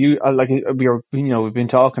you're kind of, we've been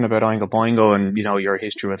talking about Oingo Boingo and, your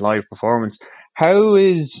history with live performance. How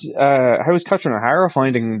is Catherine O'Hara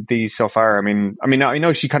finding these so far? I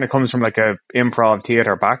know she kind of comes from a improv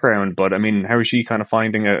theater background, but how is she kind of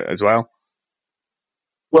finding it as well?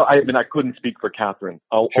 Well, I couldn't speak for Catherine.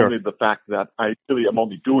 Sure. Only the fact that I really am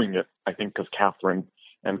only doing it, I think, because Catherine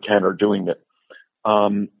and Ken are doing it.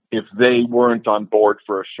 If they weren't on board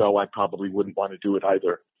for a show, I probably wouldn't want to do it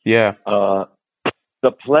either. Yeah.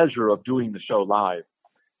 The pleasure of doing the show live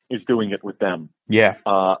is doing it with them. Yeah.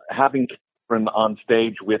 Having Catherine on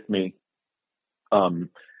stage with me,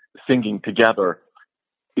 singing together,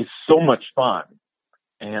 is so much fun.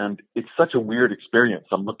 And it's such a weird experience.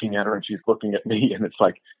 I'm looking at her and she's looking at me, and it's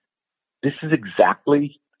like, this is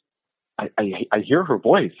exactly, I hear her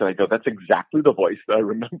voice and I go, that's exactly the voice that I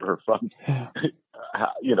remember from,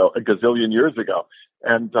 a gazillion years ago.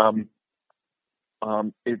 And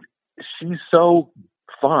she's so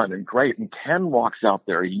fun and great. And Ken walks out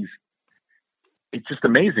there. It's just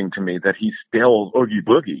amazing to me that he's still Oogie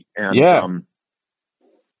Boogie. And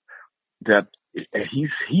that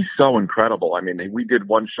he's so incredible. We did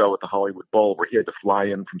one show at the Hollywood Bowl where he had to fly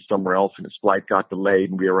in from somewhere else and his flight got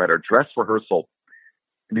delayed, and we were at our dress rehearsal.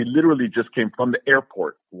 And he literally just came from the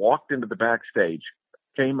airport, walked into the backstage,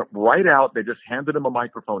 came right out. They just handed him a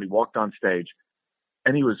microphone. He walked on stage,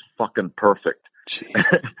 and he was fucking perfect.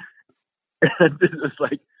 And it was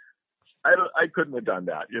like, I couldn't have done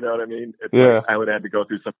that. You know what I mean? I would have had to go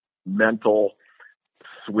through some mental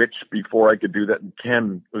switch before I could do that. And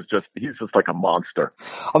Ken he's just like a monster.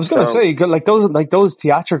 I was going to say, those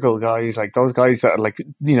theatrical guys, those guys that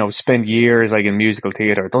spend years in musical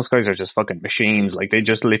theater, those guys are just fucking machines. They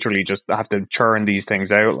just literally just have to churn these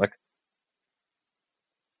things out.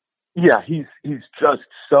 Yeah, he's just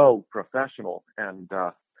so professional. And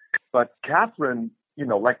but Catherine,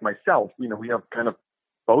 like myself, we have kind of,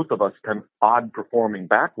 both of us, kind of odd performing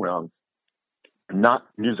backgrounds, not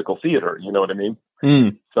musical theater. You know what I mean?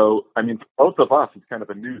 So, for both of us, it's kind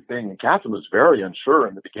of a new thing. And Catherine was very unsure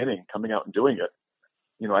in the beginning, coming out and doing it.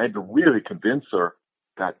 I had to really convince her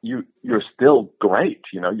that you're still great.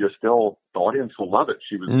 You're still, the audience will love it.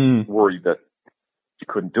 She was worried that she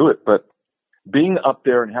couldn't do it. But being up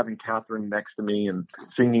there and having Catherine next to me and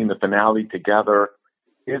singing the finale together,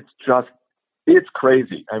 it's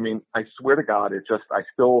crazy. I swear to God, I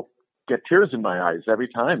still get tears in my eyes every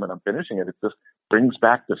time when I'm finishing it. It just brings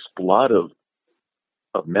back this flood of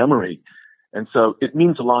memory. And so it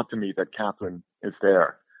means a lot to me that Catherine is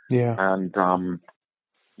there. Yeah. And,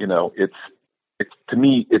 it's to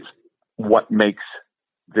me, it's what makes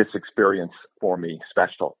this experience for me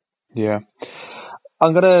special. Yeah.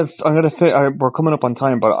 I'm gonna we're coming up on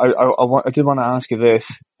time, but I did want to ask you this.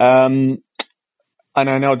 And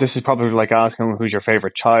I know this is probably like asking who's your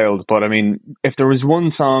favorite child, but if there was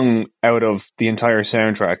one song out of the entire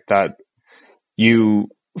soundtrack that you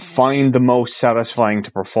find the most satisfying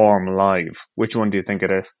to perform live, which one do you think it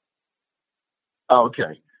is?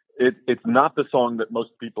 Okay. It's not the song that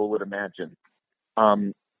most people would imagine.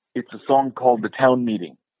 It's a song called "The Town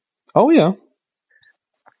Meeting," Oh yeah.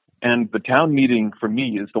 and the town meeting for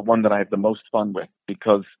me is the one that I have the most fun with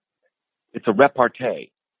because it's a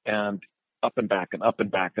repartee and up and back and up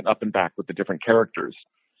and back and up and back with the different characters,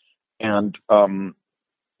 and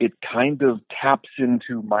it kind of taps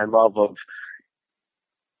into my love of,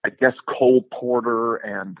 I guess, Cole Porter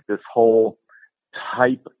and this whole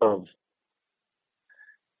type of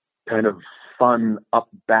kind of fun up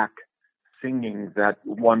back singing that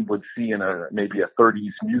one would see in maybe a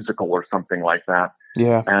 30s musical or something like that.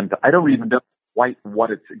 Yeah. And I don't even know quite what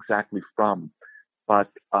it's exactly from, but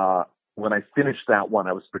when I finished that one,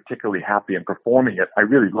 I was particularly happy, and performing it I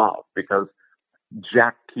really love because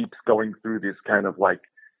Jack keeps going through this kind of like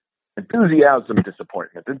enthusiasm,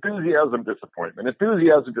 disappointment, enthusiasm, disappointment,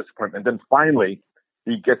 enthusiasm, disappointment. And then finally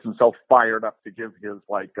he gets himself fired up to give his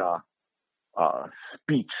like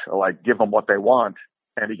speech, like give them what they want.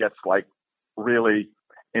 And he gets like really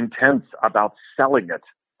intense about selling it.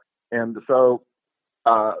 And so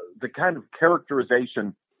the kind of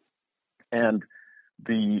characterization and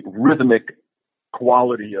the rhythmic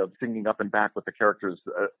quality of singing up and back with the characters,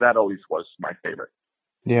 that always was my favorite.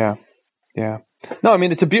 Yeah. Yeah. No, I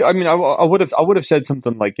mean it's I mean, I would have said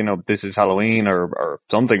something like, you know, "This is Halloween" or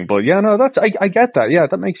something, but yeah, no, I get that. Yeah,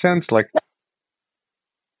 that makes sense. Like,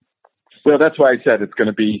 well, that's why I said it's going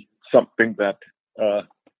to be something that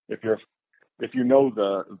if you know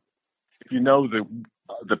the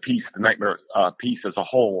piece, the Nightmare piece as a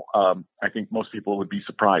whole, I think most people would be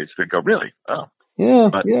surprised to go, really? Oh, yeah,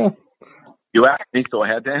 but yeah. You asked me, so I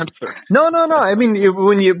had to answer. No. I mean,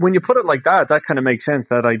 when you put it like that, that kind of makes sense.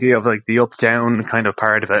 That idea of like the up down kind of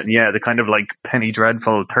part of it, and yeah, the kind of like Penny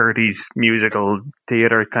Dreadful 30s musical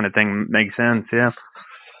theater kind of thing makes sense. Yeah.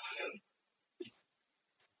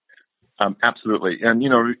 Absolutely. And, you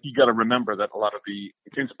know, you got to remember that a lot of the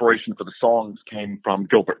inspiration for the songs came from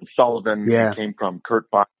Gilbert and Sullivan, came from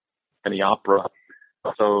Kurt Bach and the opera.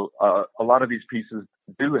 So a lot of these pieces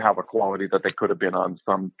do have a quality that they could have been on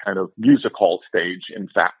some kind of music hall stage, in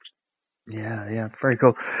fact. Yeah, very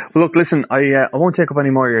cool. Well, look, listen, I won't take up any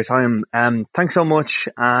more of your time. Thanks so much,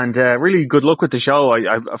 and really good luck with the show.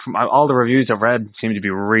 I from all the reviews I've read seem to be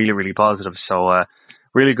really, really positive. So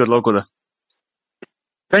really good luck with it.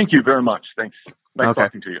 Thank you very much. Thanks. Nice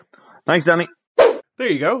talking to you. Thanks, Danny. There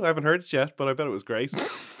you go. I haven't heard it yet, but I bet it was great.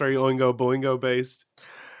 Very Oingo Boingo based.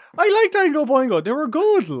 I liked Oingo Boingo. They were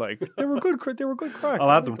good. Like they were good. They were good crack.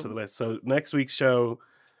 I'll add them to the list. So next week's show: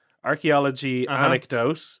 archaeology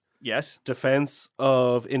anecdote. Yes. Defense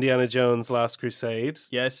of Indiana Jones' Last Crusade.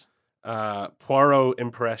 Yes. Poirot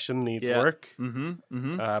impression needs work.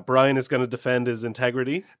 Brian is going to defend his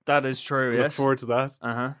integrity. That is true. Look forward to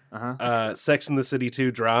that. Sex and the City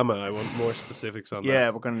 2 drama. I want more specifics on that. Yeah,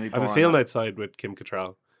 we're going to need I more have a feeling outside with Kim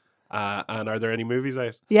Cattrall. And are there any movies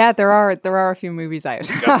out? Yeah, there are a few movies out.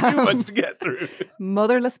 We've got too much to get through.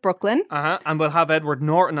 Motherless Brooklyn. And we'll have Edward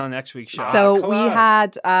Norton on next week's show. So we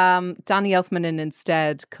had Danny Elfman in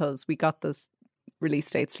instead because we got this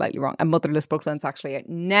release date slightly wrong. And Motherless Brooklyn's actually out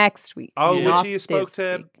next week. Oh, which you spoke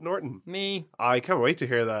to Norton? Me. I can't wait to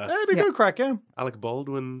hear that. It'll be good crack, yeah. Alec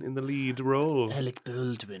Baldwin in the lead role. Alec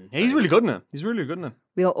Baldwin. Yeah, he's really good in it. He's really good in it.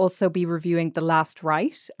 We'll also be reviewing The Last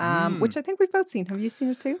Rite, which I think we've both seen. Have you seen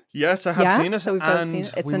it too? Yes, I have seen it. So we've both seen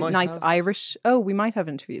it. It's a nice Irish... Oh, we might have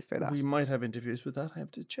interviews for that. We might have interviews with that. I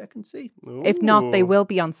have to check and see. Ooh. If not, they will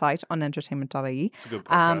be on site on entertainment.ie. It's a good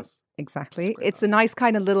podcast. Exactly. It's a nice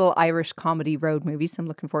kind of little Irish comedy road movie, so I'm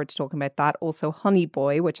looking forward to talking about that. Also, Honey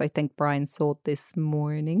Boy, which I think Brian saw this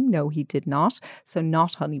morning. No, he did not. So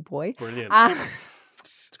not Honey Boy. Brilliant.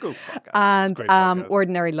 It's a good podcast. And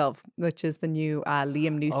Ordinary Love, which is the new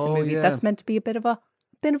Liam Neeson movie. Yeah. That's meant to be a bit of a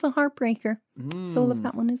heartbreaker. So we'll have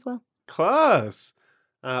that one as well. Class.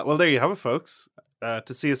 Well, there you have it, folks.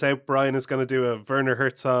 To see us out, Brian is going to do a Werner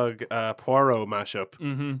Herzog Poirot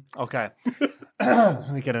mashup. Okay.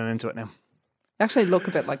 Let me get into it now. Actually look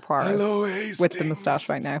a bit like Poirot. Hello, Hastings. With the moustache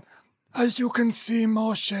right now. As you can see,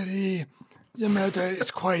 mon chéri, the murder is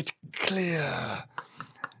quite clear.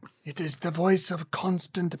 It is the voice of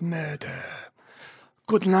constant murder.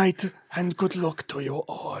 Good night and good luck to you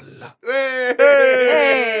all.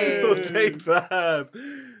 Hey! We'll take that.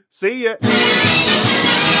 See ya.